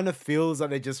it kind of feels like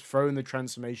they're just throwing the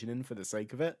transformation in for the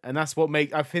sake of it, and I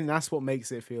think that's what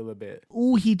makes it feel a bit.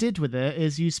 All he did with it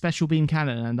is use special beam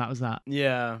cannon, and that was that.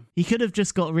 Yeah, He could have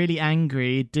just got really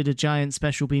angry, did a giant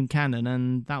special beam cannon,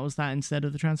 and that was that instead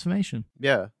of the transformation.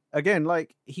 yeah. Again,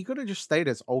 like, he could have just stayed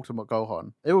as Ultimate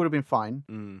Gohan. It would have been fine.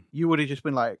 You would have just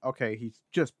been like, okay, he's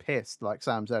just pissed, like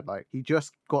Sam said. Like, he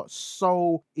just got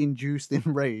so induced in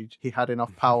rage, he had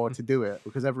enough power to do it,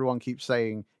 because everyone keeps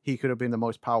saying he could have been the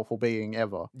most powerful being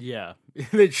ever. yeah.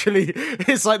 Literally,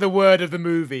 it's like the word of the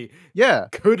movie. Yeah.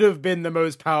 Could have been the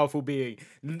most powerful being.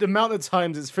 The amount of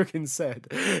times it's freaking said,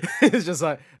 it's just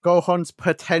like, Gohan's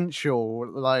potential,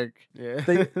 like, yeah,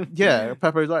 yeah,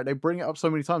 Pepper's right. They bring it up so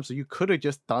many times, so you could have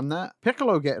just done that.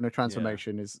 Piccolo getting a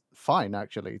transformation is fine,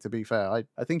 actually, to be fair.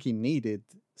 I think he needed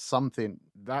something.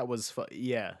 that was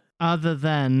yeah. Other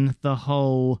than the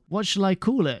whole, what shall I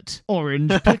call it?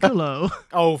 Orange Piccolo.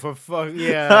 Oh, for fuck,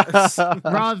 yeah.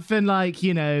 Rather than like,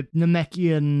 you know,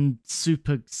 Namekian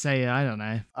Super Saiyan. I don't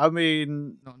know. I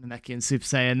mean, Not Namekian Super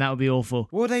Saiyan. That would be awful.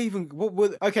 What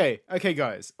would okay,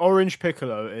 guys. Orange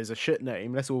Piccolo is a shit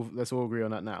name. Let's all agree on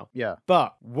that now. yeah.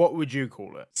 But what would you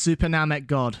call it? Super Namek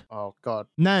God. Oh, God.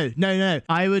 No.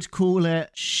 I would call it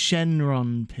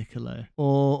Shenron Piccolo.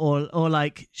 Or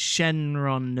like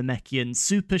Shenron Namekian.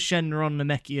 Super Shenron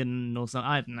Namekian or something.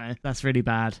 I don't know. That's really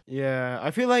bad. Yeah,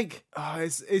 I feel like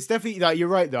it's definitely like you're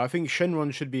right though. I think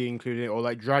Shenron should be included, or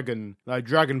like Dragon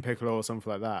Piccolo or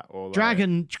something like that, or like,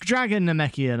 Dragon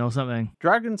Namekian or something.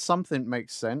 Dragon something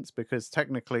makes sense, because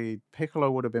technically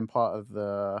Piccolo would have been part of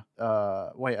the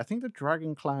I think the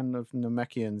Dragon clan of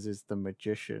Namekians is the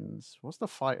magicians. What's the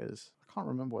fighters? I can't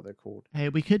remember what they're called. Hey,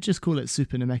 we could just call it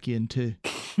Super Namekian too.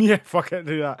 Yeah, fuck it,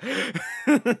 do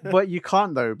that. But you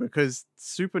can't, though, because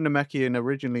Super Namekian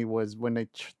originally was when they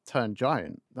turned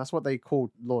giant. That's what they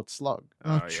called Lord Slug.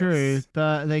 Oh, Oh, true. yes.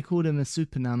 But they called him a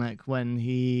Super Namek when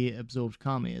he absorbed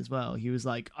Kami as well. He was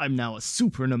like, I'm now a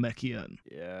Super Namekian.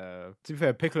 Yeah. To be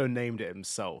fair, Piccolo named it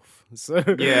himself. So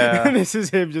Yeah. this is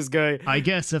him just going, I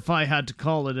guess if I had to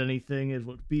call it anything, it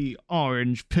would be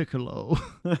Orange Piccolo.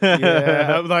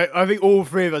 yeah. Like I think all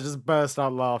three of us just burst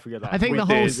out laughing at that. I think We the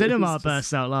whole did. cinema It's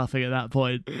burst out laughing at that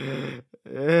point.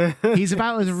 just- He's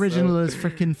about as original as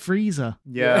frickin' Frieza.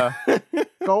 Yeah.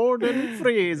 Golden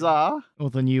Frieza. Or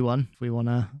the new one, if we want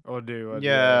to. Or do.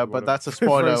 Yeah, but that's a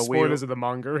spoiler. Spoilers of the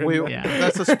manga. in We, there. Yeah.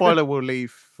 That's a spoiler we'll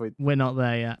leave. We're not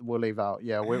there yet. We'll leave out.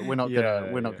 Yeah, we're not Yeah,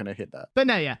 gonna hit that. But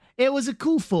no, yeah, it was a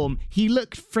cool form. He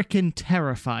looked freaking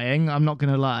terrifying. I'm not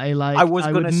gonna lie. Like I was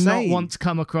gonna would say. not want to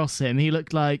come across him. He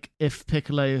looked like if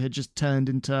Piccolo had just turned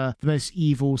into the most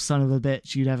evil son of a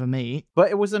bitch you'd ever meet. But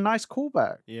it was a nice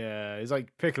callback. Yeah, it's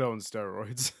like Piccolo on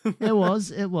steroids. It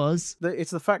was.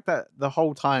 It's the fact that the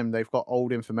whole time they've got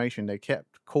old information. They kept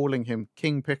calling him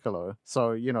King Piccolo.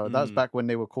 So, you know, that's back when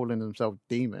they were calling themselves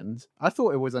demons. I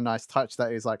thought it was a nice touch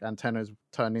that his like antennas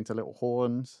turned into little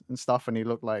horns and stuff, and he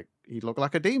looked like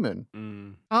a demon.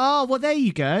 Oh, well, there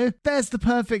you go. There's the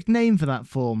perfect name for that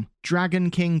form. Dragon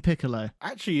King Piccolo.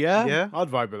 Actually, yeah. Yeah. I'd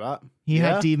vibe with that. He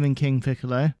Yeah. had Demon King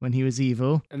Piccolo when he was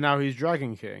evil. And now he's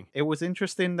Dragon King. It was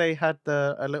interesting they had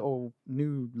a little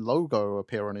new logo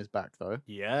appear on his back, though.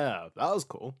 Yeah, that was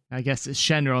cool. I guess it's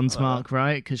Shenron's mark,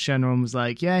 right? Because Shenron was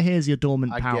like, "Yeah, here's your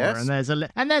dormant I power, guess. and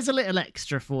there's a little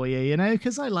extra for you, you know,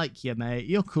 because I like you, mate.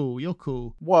 You're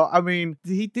cool. Well, I mean,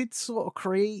 he did sort of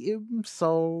create him,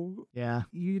 so Yeah.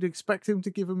 You'd expect him to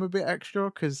give him a bit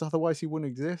extra, because otherwise he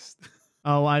wouldn't exist.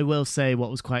 Oh, I will say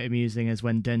what was quite amusing is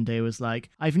when Dende was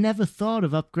like, I've never thought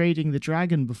of upgrading the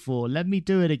dragon before. Let me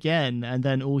do it again. And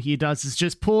then all he does is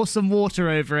just pour some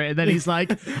water over it. And then he's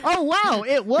like, oh, wow,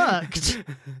 it worked.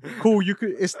 Cool,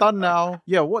 it's done now.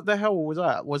 Yeah, what the hell was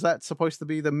that? Was that supposed to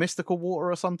be the mystical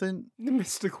water or something? The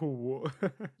mystical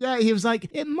water. Yeah, he was like,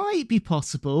 it might be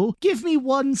possible. Give me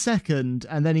 1 second.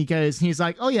 And then he goes, and he's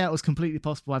like, oh, yeah, it was completely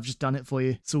possible. I've just done it for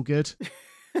you. It's all good.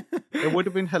 It would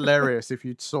have been hilarious if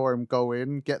you saw him go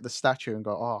in, get the statue, and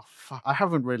go, oh, fuck, I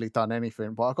haven't really done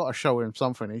anything, but I've got to show him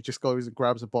something. He just goes and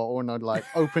grabs a bottle and like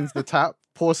opens the tap,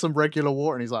 pours some regular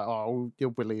water, and he's like, oh,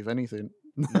 you'll believe anything.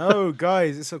 No,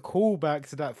 guys, it's a callback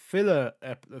to that filler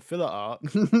arc.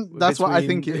 That's what I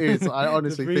think it is. I the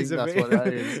honestly think Frieza that's bit. what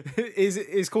that is.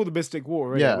 It's called the Mystic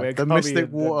Water, isn't it? Yeah, Where the Kami Mystic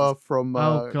and- Water from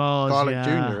Oh, God, Garlic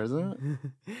yeah. Jr., isn't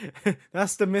it?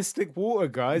 That's the Mystic Water,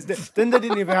 guys. Then they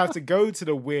didn't even have to go to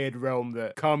the weird realm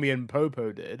that Kami and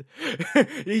Popo did.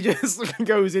 He just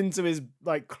goes into his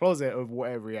like closet of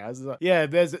whatever he has. He's like, yeah,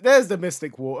 there's the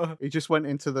Mystic Water. He just went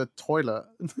into the toilet.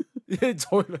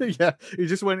 Toilet. Yeah, he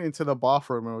just went into the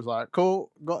bathroom and was like, "Cool,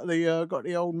 got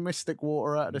the old Mystic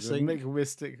Water out of the sink."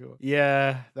 Mystic.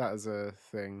 Yeah, that is a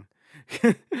thing.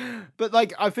 But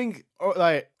like, I think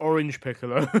like Orange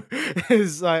Piccolo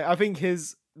is like, I think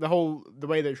the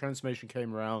way that transformation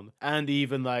came around, and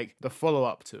even like the follow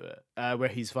up to it, where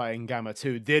he's fighting Gamma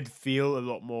 2, did feel a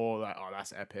lot more like, oh,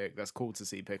 that's epic. That's cool to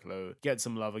see Piccolo get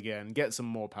some love again, get some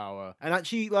more power, and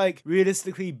actually like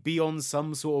realistically be on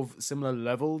some sort of similar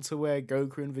level to where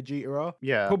Goku and Vegeta are.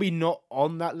 Yeah. Probably not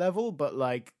on that level, but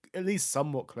like at least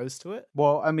somewhat close to it.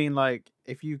 Well, I mean, like,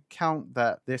 if you count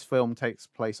that this film takes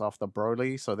place after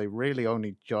Broly, so they really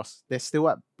only they're still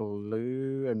at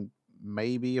Blue and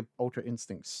maybe Ultra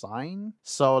Instinct Sign.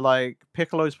 So, like,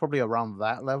 Piccolo's probably around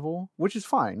that level, which is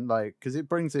fine, like, because it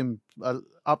brings him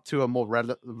up to a more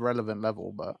relevant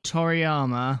level, but...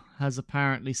 Toriyama has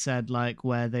apparently said, like,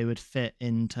 where they would fit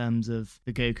in terms of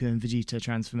the Goku and Vegeta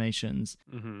transformations.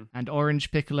 Mm-hmm. And Orange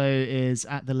Piccolo is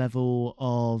at the level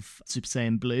of Super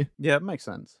Saiyan Blue. Yeah, it makes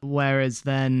sense. Whereas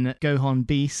then Gohan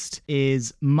Beast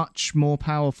is much more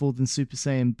powerful than Super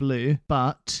Saiyan Blue,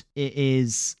 but it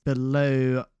is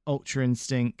below Ultra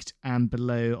Instinct and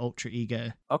below Ultra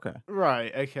Ego. Okay.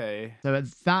 Right, okay. So at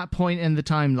that point in the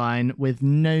timeline, with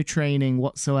no training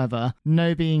whatsoever,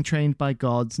 no being trained by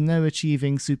gods, no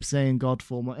achieving Super Saiyan God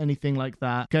form or anything like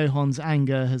that, Gohan's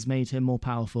anger has made him more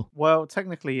powerful. Well,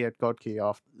 technically he had God Key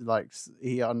after, like,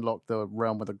 he unlocked the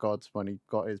realm of the gods when he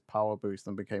got his power boost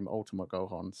and became Ultimate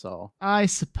Gohan, so... I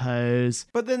suppose.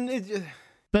 But then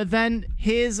But then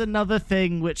here's another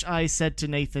thing which I said to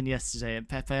Nathan yesterday, and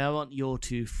Pepe, I want your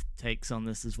two takes on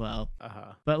this as well.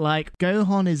 Uh-huh. But like,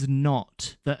 Gohan is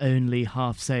not the only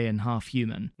half Saiyan, half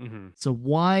human. Mm-hmm. So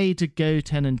why do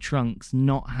Goten and Trunks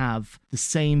not have the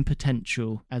same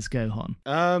potential as Gohan?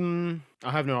 I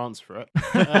have no answer for it.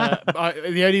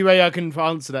 The only way I can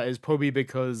answer that is probably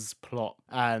because plot,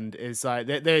 and it's like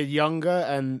they're younger,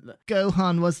 and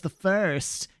Gohan was the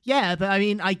first. Yeah, but I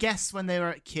mean, I guess when they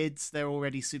were kids, they're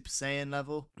already Super Saiyan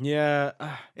level. yeah,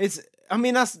 I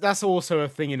mean, that's also a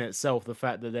thing in itself. The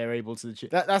fact that they're able to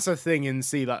that's a thing in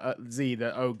Z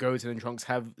that Goten and Trunks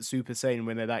have Super Saiyan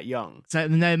when they're that young. So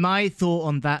no, my thought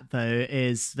on that though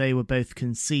is they were both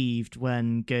conceived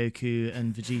when Goku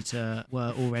and Vegeta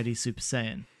were already Super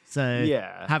Saiyan. So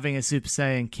Yeah. having a Super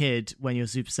Saiyan kid when you're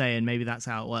Super Saiyan, maybe that's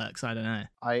how it works. I don't know.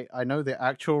 I know the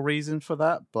actual reason for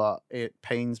that, but it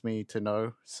pains me to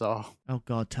know, so... Oh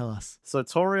God, tell us. So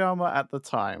Toriyama at the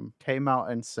time came out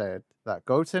and said that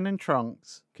Goten and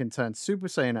Trunks can turn Super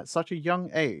Saiyan at such a young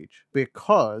age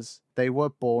because they were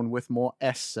born with more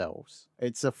S cells.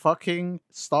 It's a fucking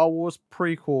Star Wars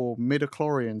prequel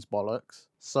midichlorians bollocks.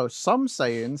 So some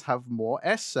Saiyans have more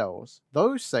S cells.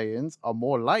 Those Saiyans are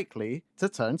more likely to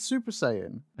turn Super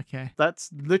Saiyan. Okay.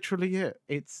 That's literally it.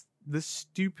 It's the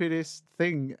stupidest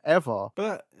thing ever.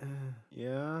 But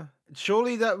yeah,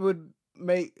 surely that would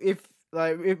make if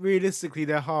realistically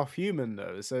they're half human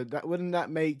though, so wouldn't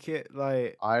that make it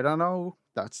like I don't know.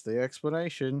 That's the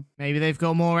explanation. Maybe they've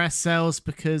got more S cells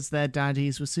because their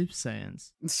daddies were Super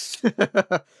Saiyans.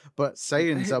 But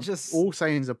Saiyans Just- all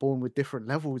Saiyans are born with different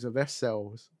levels of S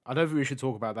cells. I don't think we should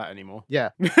talk about that anymore. Yeah.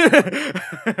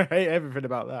 I hate everything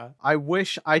about that. I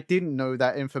wish I didn't know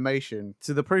that information.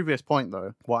 To the previous point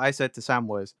though, what I said to Sam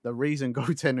was the reason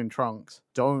Goten and Trunks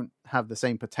don't have the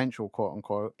same potential, quote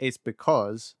unquote, it's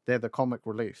because they're the comic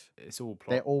relief. It's all plot.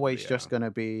 They're always just going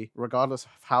to be, regardless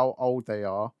of how old they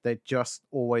are, they're just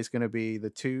always going to be the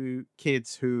two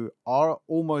kids who are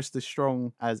almost as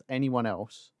strong as anyone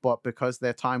else, but because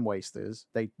they're time wasters,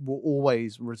 they will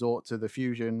always resort to the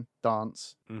fusion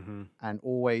dance and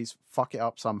always fuck it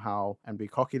up somehow and be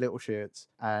cocky little shits,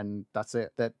 and that's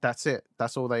it. That's it.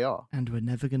 That's all they are. And we're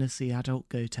never going to see adult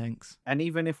Gotenks. And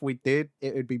even if we did,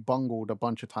 it would be bungled a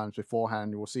bunch of times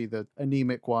beforehand. We'll see the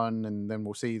anemic one, and then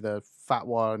we'll see the fat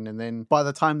one, and then by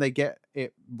the time they get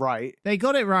it right... They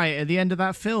got it right at the end of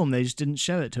that film, they just didn't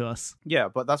show it to us. Yeah,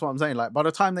 but that's what I'm saying. Like, by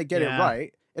the time they get it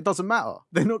right, it doesn't matter.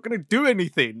 They're not going to do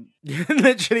anything.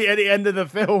 Literally at the end of the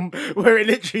film where it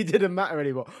literally didn't matter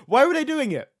anymore. Why were they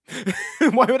doing it?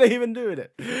 Why were they even doing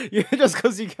it? Yeah, just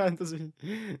because you can doesn't...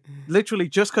 Literally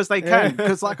just because they can.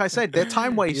 Because like I said, they're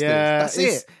time wasters. Yeah, that's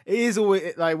it. It is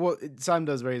always like what Sam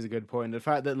does raise a good point. The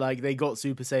fact that like they got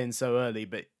Super Saiyan so early,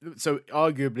 but so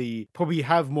arguably probably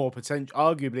have more potential.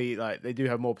 Arguably, like they do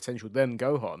have more potential than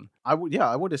Gohan. I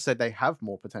would have said they have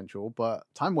more potential, but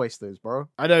time wasters, bro.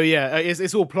 I know, yeah.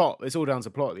 It's all plot. It's all down to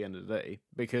plot at the end of the day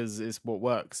because it's what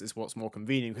works. It's what's more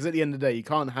convenient. Because at the end of the day, you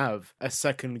can't have a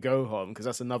second Gohan because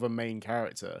that's another main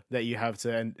character that you have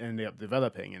to end up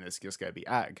developing, and it's just going to be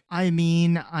Ag. I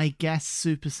mean, I guess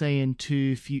Super Saiyan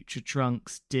 2 Future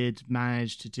Trunks did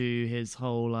manage to do his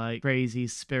whole like crazy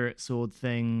spirit sword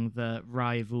thing that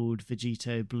rivaled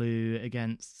Vegito Blue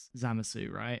against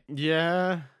Zamasu, right?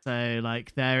 Yeah. So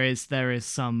like there is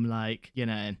some like, you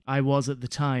know, I was at the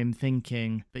time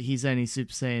thinking, but he's only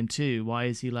Super Saiyan 2. Why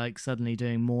is he like suddenly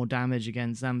doing more damage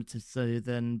against Zamasu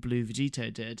than Blue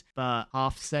Vegito did? But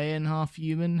half Saiyan, half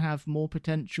human have more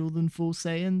potential than full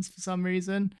Saiyans for some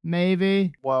reason.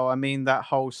 Maybe. Well, I mean, that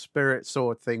whole spirit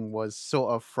sword thing was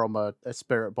sort of from a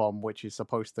spirit bomb, which is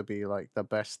supposed to be like the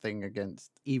best thing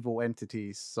against evil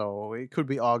entities. So it could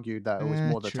be argued that it was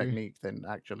more the technique than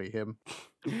actually him.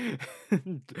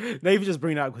 Maybe just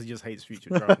bring that because he just hates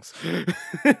Future Trunks.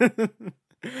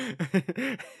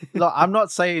 Look, I'm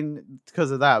not saying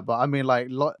because of that, but I mean, like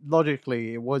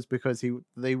logically, it was because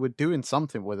they were doing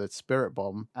something with a spirit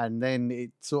bomb, and then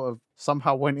it sort of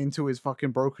somehow went into his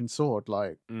fucking broken sword,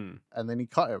 like, and then he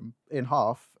cut him in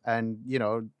half. And you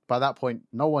know, by that point,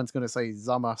 no one's gonna say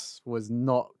Zamas was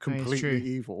not completely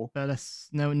evil. But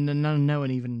no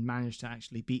one even managed to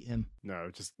actually beat him.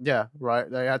 No, just right.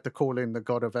 They had to call in the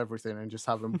god of everything and just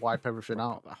have him wipe everything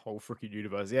out. That whole freaking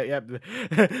universe. Yeah.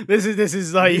 This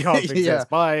is like you can't fix this.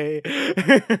 Bye.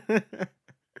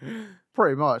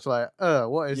 Pretty much, like,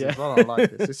 what is this? I don't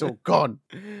like this. It's all gone.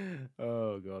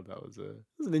 Oh god, that was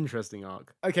an interesting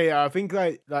arc. Okay, I think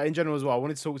like in general as well, I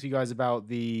wanted to talk to you guys about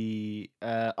the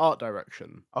art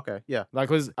direction. Okay, yeah. Like,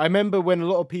 because I remember when a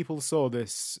lot of people saw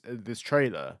this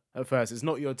trailer at first, it's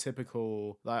not your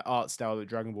typical like art style that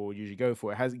Dragon Ball would usually go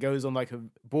for. It goes on like a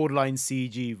borderline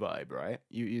CG vibe, right?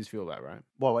 You just feel that, right?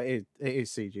 Well, it is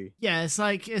CG. Yeah, it's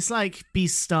like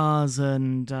Beastars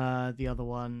and the other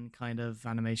one kind of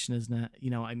animation, isn't it?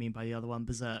 You know what I mean by the other one,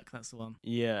 Berserk. That's the one.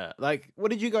 Yeah. Like, what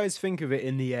did you guys think of it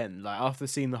in the end? Like, after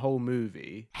seeing the whole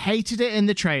movie? Hated it in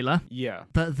the trailer. Yeah.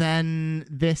 But then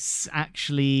this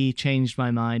actually changed my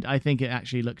mind. I think it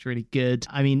actually looked really good.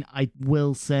 I mean, I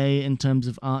will say in terms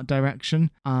of art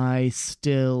direction, I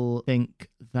still think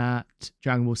that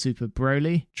Dragon Ball Super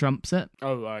Broly trumps it.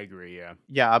 Oh, I agree, yeah.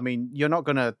 Yeah, I mean, you're not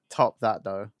going to top that,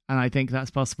 though. And I think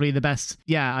that's possibly the best.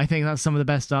 Yeah, I think that's some of the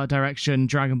best art direction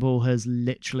Dragon Ball has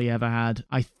literally ever had.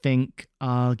 I think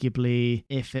arguably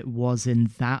if it was in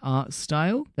that art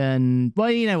style, then, well,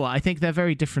 you know what? I think they're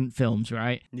very different films,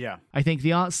 right? Yeah. I think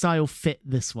the art style fit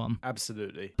this one.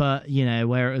 Absolutely. But, you know,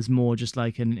 where it was more just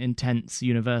like an intense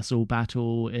universal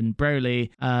battle in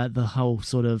Broly, the whole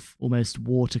sort of almost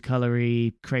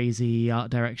watercolory, crazy art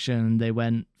direction they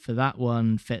went for that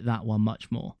one fit that one much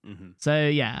more. Mm-hmm. So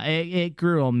yeah, it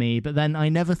grew on me, but then I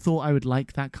never thought I would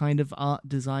like that kind of art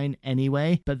design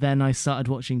anyway. But then I started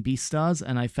watching Beastars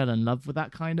and I fell in love with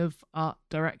that kind of art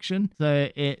direction. So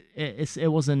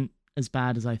it wasn't as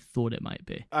bad as I thought it might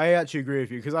be. I actually agree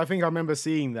with you because I think I remember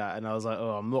seeing that and I was like,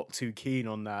 oh, I'm not too keen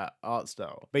on that art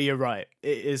style. But you're right.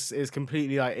 It's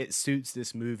completely like it suits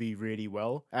this movie really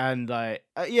well. And like,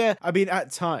 yeah, I mean,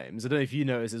 at times, I don't know if you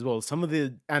noticed as well, some of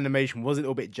the animation was a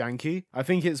little bit janky. I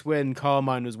think it's when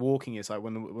Carmine was walking, it's like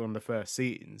one of the first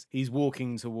scenes. He's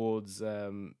walking towards,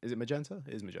 is it Magenta?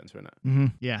 It is Magenta, isn't it? Mm-hmm.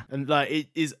 Yeah. And like,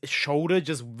 his shoulder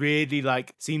just really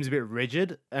like seems a bit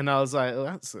rigid. And I was like, oh,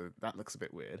 that looks a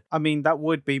bit weird. I mean, mean, that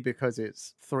would be because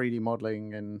it's 3D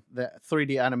modeling and the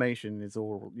 3D animation is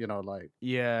all, like,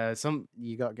 Yeah,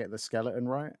 you got to get the skeleton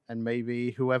right. And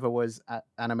maybe whoever was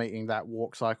animating that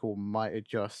walk cycle might have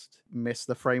just missed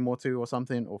the frame or two or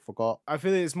something, or forgot. I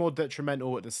feel it's more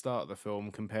detrimental at the start of the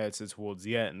film compared to towards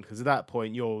the end, because at that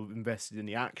point you're invested in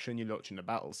the action, you're watching the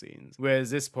battle scenes.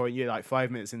 Whereas this point, you're like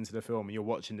 5 minutes into the film and you're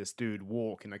watching this dude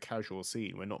walk in a casual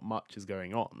scene where not much is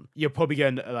going on. You're probably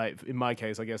going to, like, in my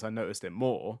case, I guess I noticed it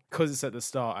more because it's at the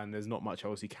start and there's not much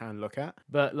else you can look at.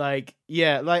 But like,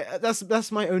 yeah, like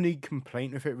that's my only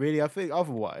complaint with it, really. I think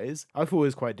otherwise, I thought it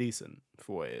was quite decent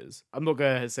for what it is. I'm not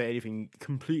going to say anything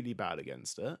completely bad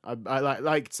against it. I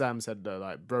like Sam said though,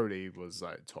 like Broly was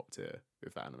like top tier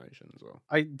with that animation as well.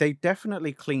 They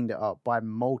definitely cleaned it up by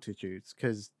multitudes,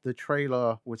 because the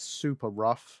trailer was super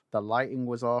rough, the lighting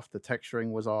was off, the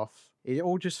texturing was off. It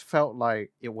all just felt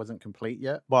like it wasn't complete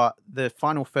yet. But the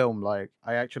final film, like,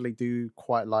 I actually do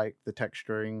quite like the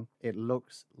texturing. It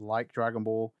looks like Dragon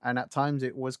Ball, and at times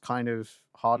it was kind of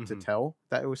hard to tell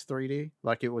that it was 3D,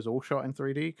 like it was all shot in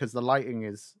 3D, because the lighting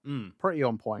is pretty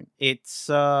on point.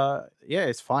 It's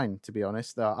it's fine, to be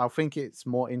honest. I think it's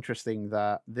more interesting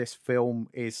that this film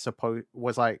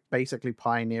was like basically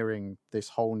pioneering this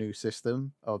whole new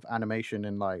system of animation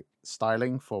and like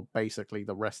styling for basically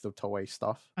the rest of Toei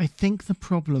stuff. I think the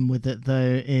problem with it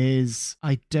though is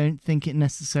I don't think it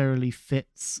necessarily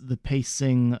fits the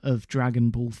pacing of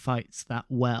Dragon Ball fights that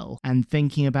well. And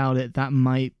thinking about it, that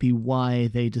might be why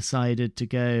they decided to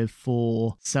go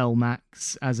for Cell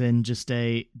Max, as in just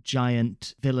a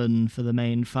giant villain for the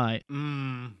main fight.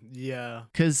 Yeah.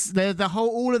 Because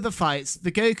all of the fights,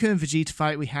 the Goku and Vegeta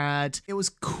fight we had, it was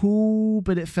cool,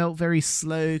 but it felt very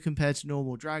slow compared to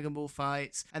normal Dragon Ball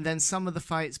fights. And then some of the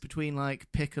fights between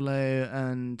like Piccolo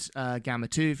and Gamma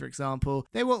 2, for example,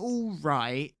 they were all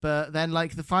right, but then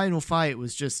like the final fight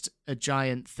was just a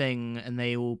giant thing and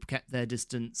they all kept their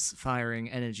distance firing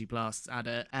energy blasts at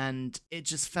it, and it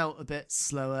just felt a bit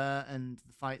slower and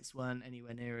the fights weren't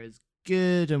anywhere near as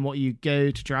good and what you go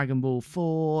to Dragon Ball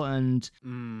for. And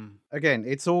again,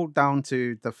 it's all down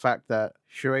to the fact that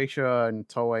Shueisha and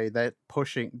Toei, they're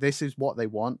pushing, this is what they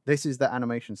want, this is the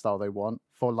animation style they want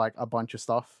for like a bunch of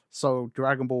stuff. So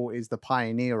Dragon Ball is the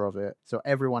pioneer of it, so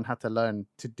everyone had to learn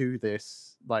to do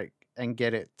this, like, and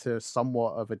get it to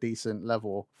somewhat of a decent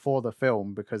level for the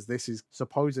film, because this is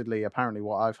supposedly, apparently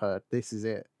what I've heard, this is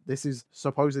it. This is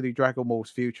supposedly Dragon Ball's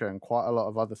future and quite a lot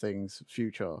of other things'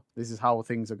 future. This is how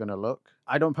things are going to look.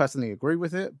 I don't personally agree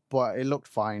with it, but it looked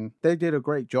fine. They did a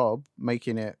great job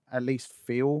making it at least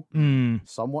feel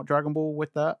somewhat Dragon Ball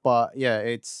with that. But yeah,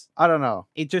 I don't know.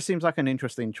 It just seems like an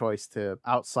interesting choice to,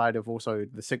 outside of also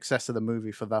the success of the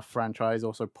movie for that franchise,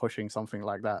 also pushing something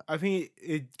like that. I think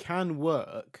it can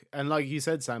work. And like you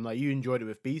said, Sam, like you enjoyed it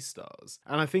with Beastars.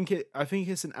 And I think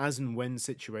it's an as and when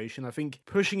situation. I think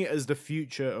pushing it as the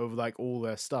future of like all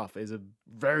their stuff is a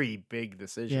very big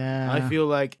decision. Yeah. I feel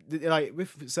like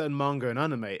with certain manga and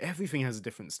anime, everything has a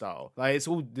different style. Like it's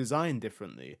all designed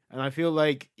differently. And I feel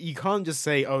like you can't just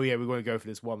say, oh yeah, we're going to go for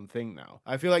this one thing now.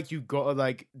 I feel like you've got to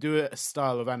like do a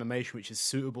style of animation which is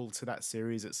suitable to that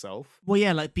series itself. Well,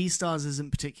 yeah, like Beastars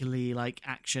isn't particularly like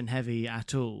action heavy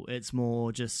at all. It's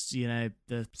more just,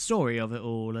 the story of it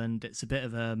all, and it's a bit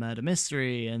of a murder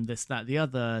mystery and this, that, the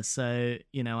other. So,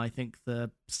 I think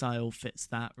the style fits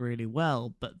that really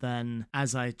well. But then,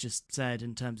 as I just said,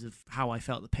 in terms of how I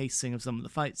felt the pacing of some of the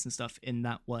fights and stuff in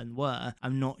that one were,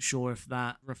 I'm not sure if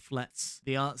that reflects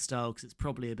the art style, because it's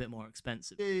probably a bit more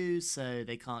expensive to do, so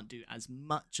they can't do as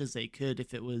much as they could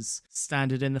if it was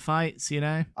standard in the fights,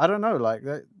 I don't know, like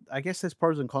that. I guess there's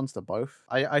pros and cons to both.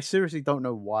 I seriously don't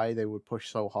know why they would push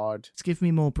so hard. Just give me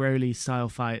more Broly style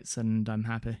fights and I'm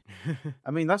happy.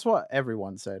 I mean, that's what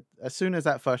everyone said. As soon as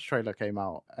that first trailer came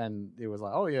out and it was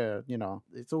like, oh yeah,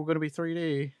 it's all going to be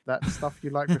 3D. That stuff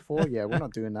you liked before, yeah, we're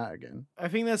not doing that again. I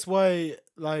think that's why,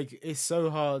 like, it's so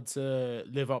hard to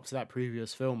live up to that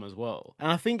previous film as well.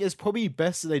 And I think it's probably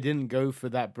best that they didn't go for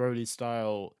that Broly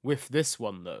style with this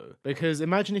one, though. Because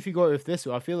imagine if you got it with this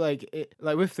one, I feel like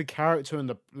with the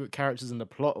characters and the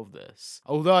plot of this,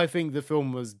 although I think the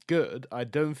film was good, I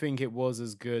don't think it was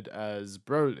as good as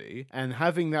Broly. And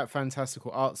having that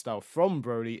fantastical art style from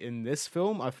Broly in this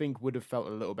film, I think would have felt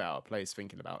a little bit out of place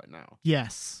thinking about it now. Yeah,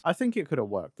 Yes. I think it could have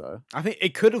worked though. I think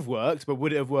it could have worked, but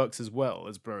would it have worked as well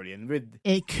as Broly? And with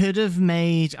It could have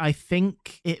made, I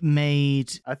think it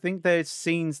made, I think there's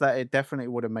scenes that it definitely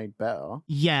would have made better.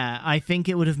 yeah, I think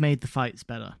it would have made the fights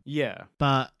better. yeah,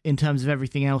 But in terms of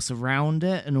everything else around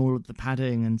it and all of the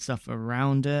padding and stuff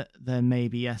around it, then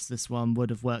maybe, yes, this one would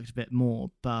have worked a bit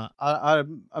more. But I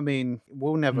mean,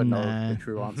 we'll never know No. the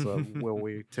true answer, will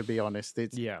we? To be honest,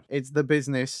 yeah. it's the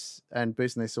business, and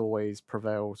business always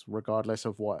prevails, regardless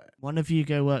of what. one of you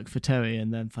go work for Toei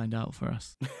and then find out for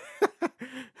us.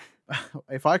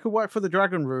 If I could work for the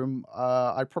Dragon Room,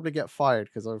 I'd probably get fired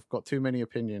because I've got too many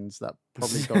opinions that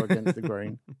probably go against the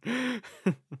grain.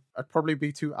 I'd probably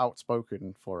be too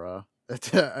outspoken for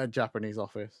a Japanese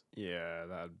office. Yeah,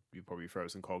 that'd be probably throw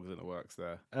some cogs in the works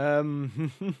there.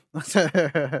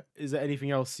 Is there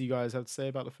anything else you guys have to say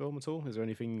about the film at all? Is there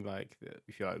anything like that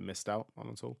you feel like we missed out on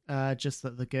at all? Just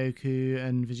that the Goku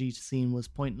and Vegeta scene was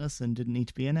pointless and didn't need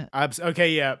to be in it.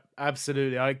 Okay, yeah,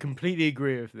 absolutely. I completely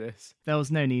agree with this. There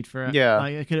was no need for it. Yeah.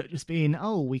 Like, it could have just been,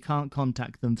 oh, we can't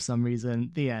contact them for some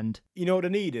reason. The end. You know what the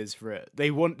need is for it?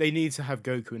 They need to have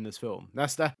Goku in this film.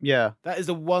 Yeah. That is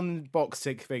the one box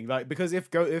tick thing. Like, because if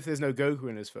there's no Goku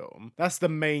in this film, that's the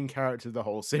main character of the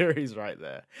whole series right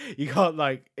there. You can't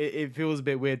it feels a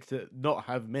bit weird to not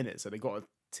have minutes, so they got to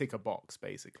tick a box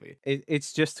basically.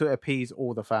 It's just to appease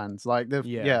all the fans. Like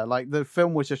Yeah. like the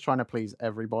film was just trying to please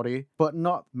everybody, but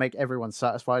not make everyone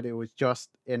satisfied. It was just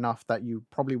enough that you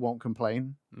probably won't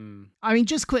complain. I mean,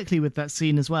 just quickly with that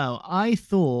scene as well, I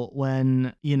thought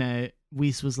when,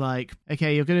 Whis was like,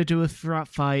 okay, you're going to do a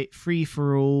fight, free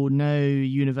for all, no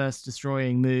universe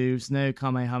destroying moves, no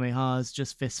Kamehamehas,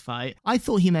 just fist fight. I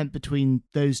thought he meant between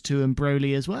those two and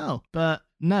Broly as well. But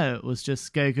no, it was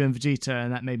just Goku and Vegeta,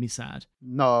 and that made me sad.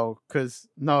 No,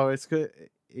 it's good.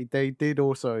 They did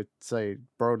also say,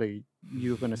 Broly,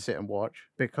 you're going to sit and watch,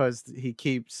 because he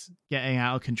keeps Getting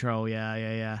out of control,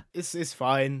 yeah. It's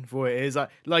fine for what it is.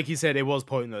 Like you said, it was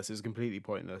pointless. It was completely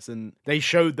pointless, and they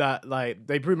showed that.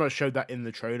 They pretty much showed that in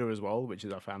the trailer as well, which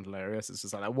I found hilarious. It's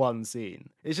just like that one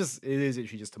scene. It is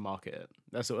literally just to market it.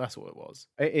 That's all it was.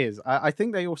 It is. I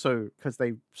think they also, because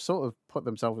they sort of put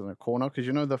themselves in a corner, because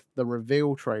the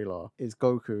reveal trailer is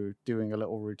Goku doing a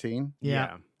little routine,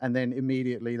 Yeah. and then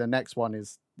immediately the next one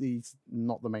is he's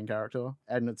not the main character,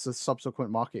 and it's a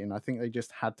subsequent marketing. I think they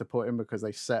just had to put him because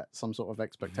they set some sort of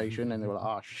expectation, and they were like,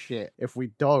 "Oh shit! If we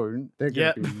don't, they're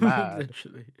gonna be mad."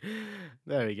 Literally.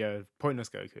 There we go. Pointless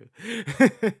Goku.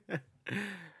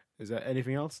 Is there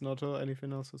anything else? Not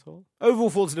anything else at all? Overall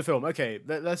thoughts of the film. Okay,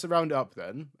 let's round it up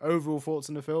then. Overall thoughts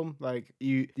on the film. Like,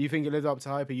 do you think it lived up to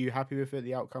hype? Are you happy with it?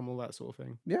 The outcome, all that sort of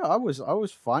thing. Yeah, I was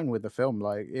fine with the film.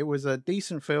 Like, it was a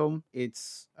decent film.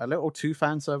 It's a little too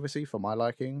fan servicey for my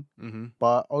liking,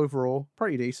 but overall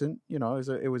pretty decent. It was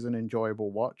an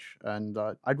enjoyable watch, and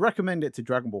I'd recommend it to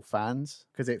Dragon Ball fans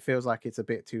because it feels like it's a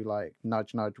bit too like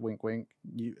nudge nudge wink wink.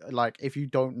 If you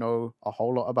don't know a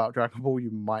whole lot about Dragon Ball, you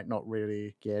might not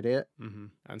really get it.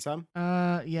 And Sam?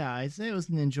 Yeah, I'd say it was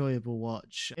an enjoyable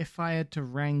watch. If I had to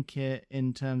rank it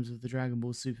in terms of the Dragon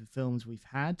Ball Super films we've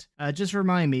had, just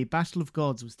remind me, Battle of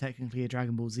Gods was technically a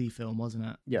Dragon Ball Z film, wasn't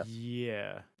it? Yeah.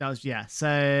 Yeah. That was, yeah. So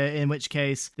in which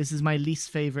case, this is my least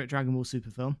favorite Dragon Ball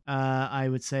Super film. I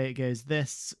would say it goes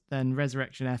this, then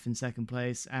Resurrection F in second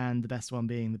place, and the best one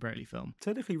being the Broly film.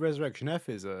 Technically, Resurrection F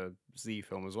is a Z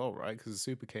film as well, right? Because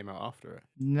Super came out after it.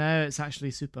 No, it's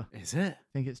actually Super. Is it?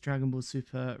 I think it's Dragon Ball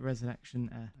Super Resurrection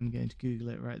F. I'm going to Google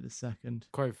it right this second.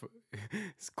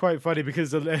 It's quite funny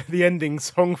because the ending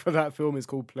song for that film is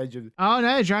called Pledge of... Oh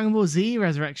no, Dragon Ball Z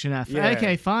Resurrection F. Yeah.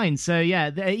 Okay, fine. So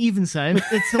yeah, even so,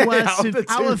 it's the worst.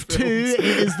 Out of two, films. it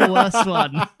is the worst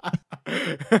one.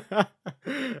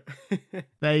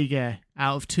 There you go.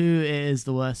 Out of two, it is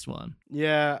the worst one.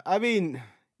 Yeah, I mean...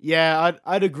 Yeah,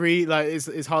 I'd agree. Like,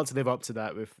 it's hard to live up to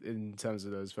that in terms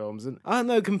of those films, and I don't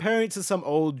know. Comparing it to some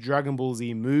old Dragon Ball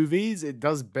Z movies, it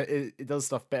does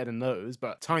stuff better than those.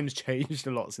 But times changed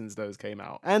a lot since those came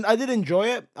out, and I did enjoy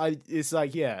it. It's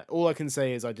like, yeah, all I can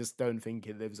say is I just don't think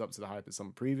it lives up to the hype of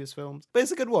some previous films. But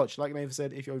it's a good watch. Like Nathan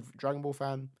said, if you're a Dragon Ball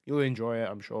fan, you'll enjoy it.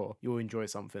 I'm sure you'll enjoy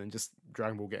something, and just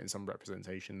Dragon Ball getting some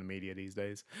representation in the media these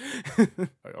days.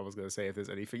 I was gonna say if there's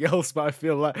anything else, but I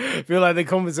feel like the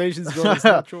conversation's gone this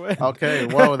natural way. Okay,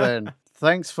 well then.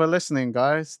 Thanks for listening,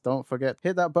 guys. Don't forget,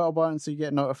 hit that bell button so you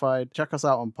get notified. Check us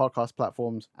out on podcast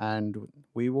platforms, and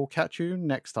we will catch you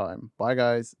next time. Bye,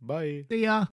 guys. Bye. See ya.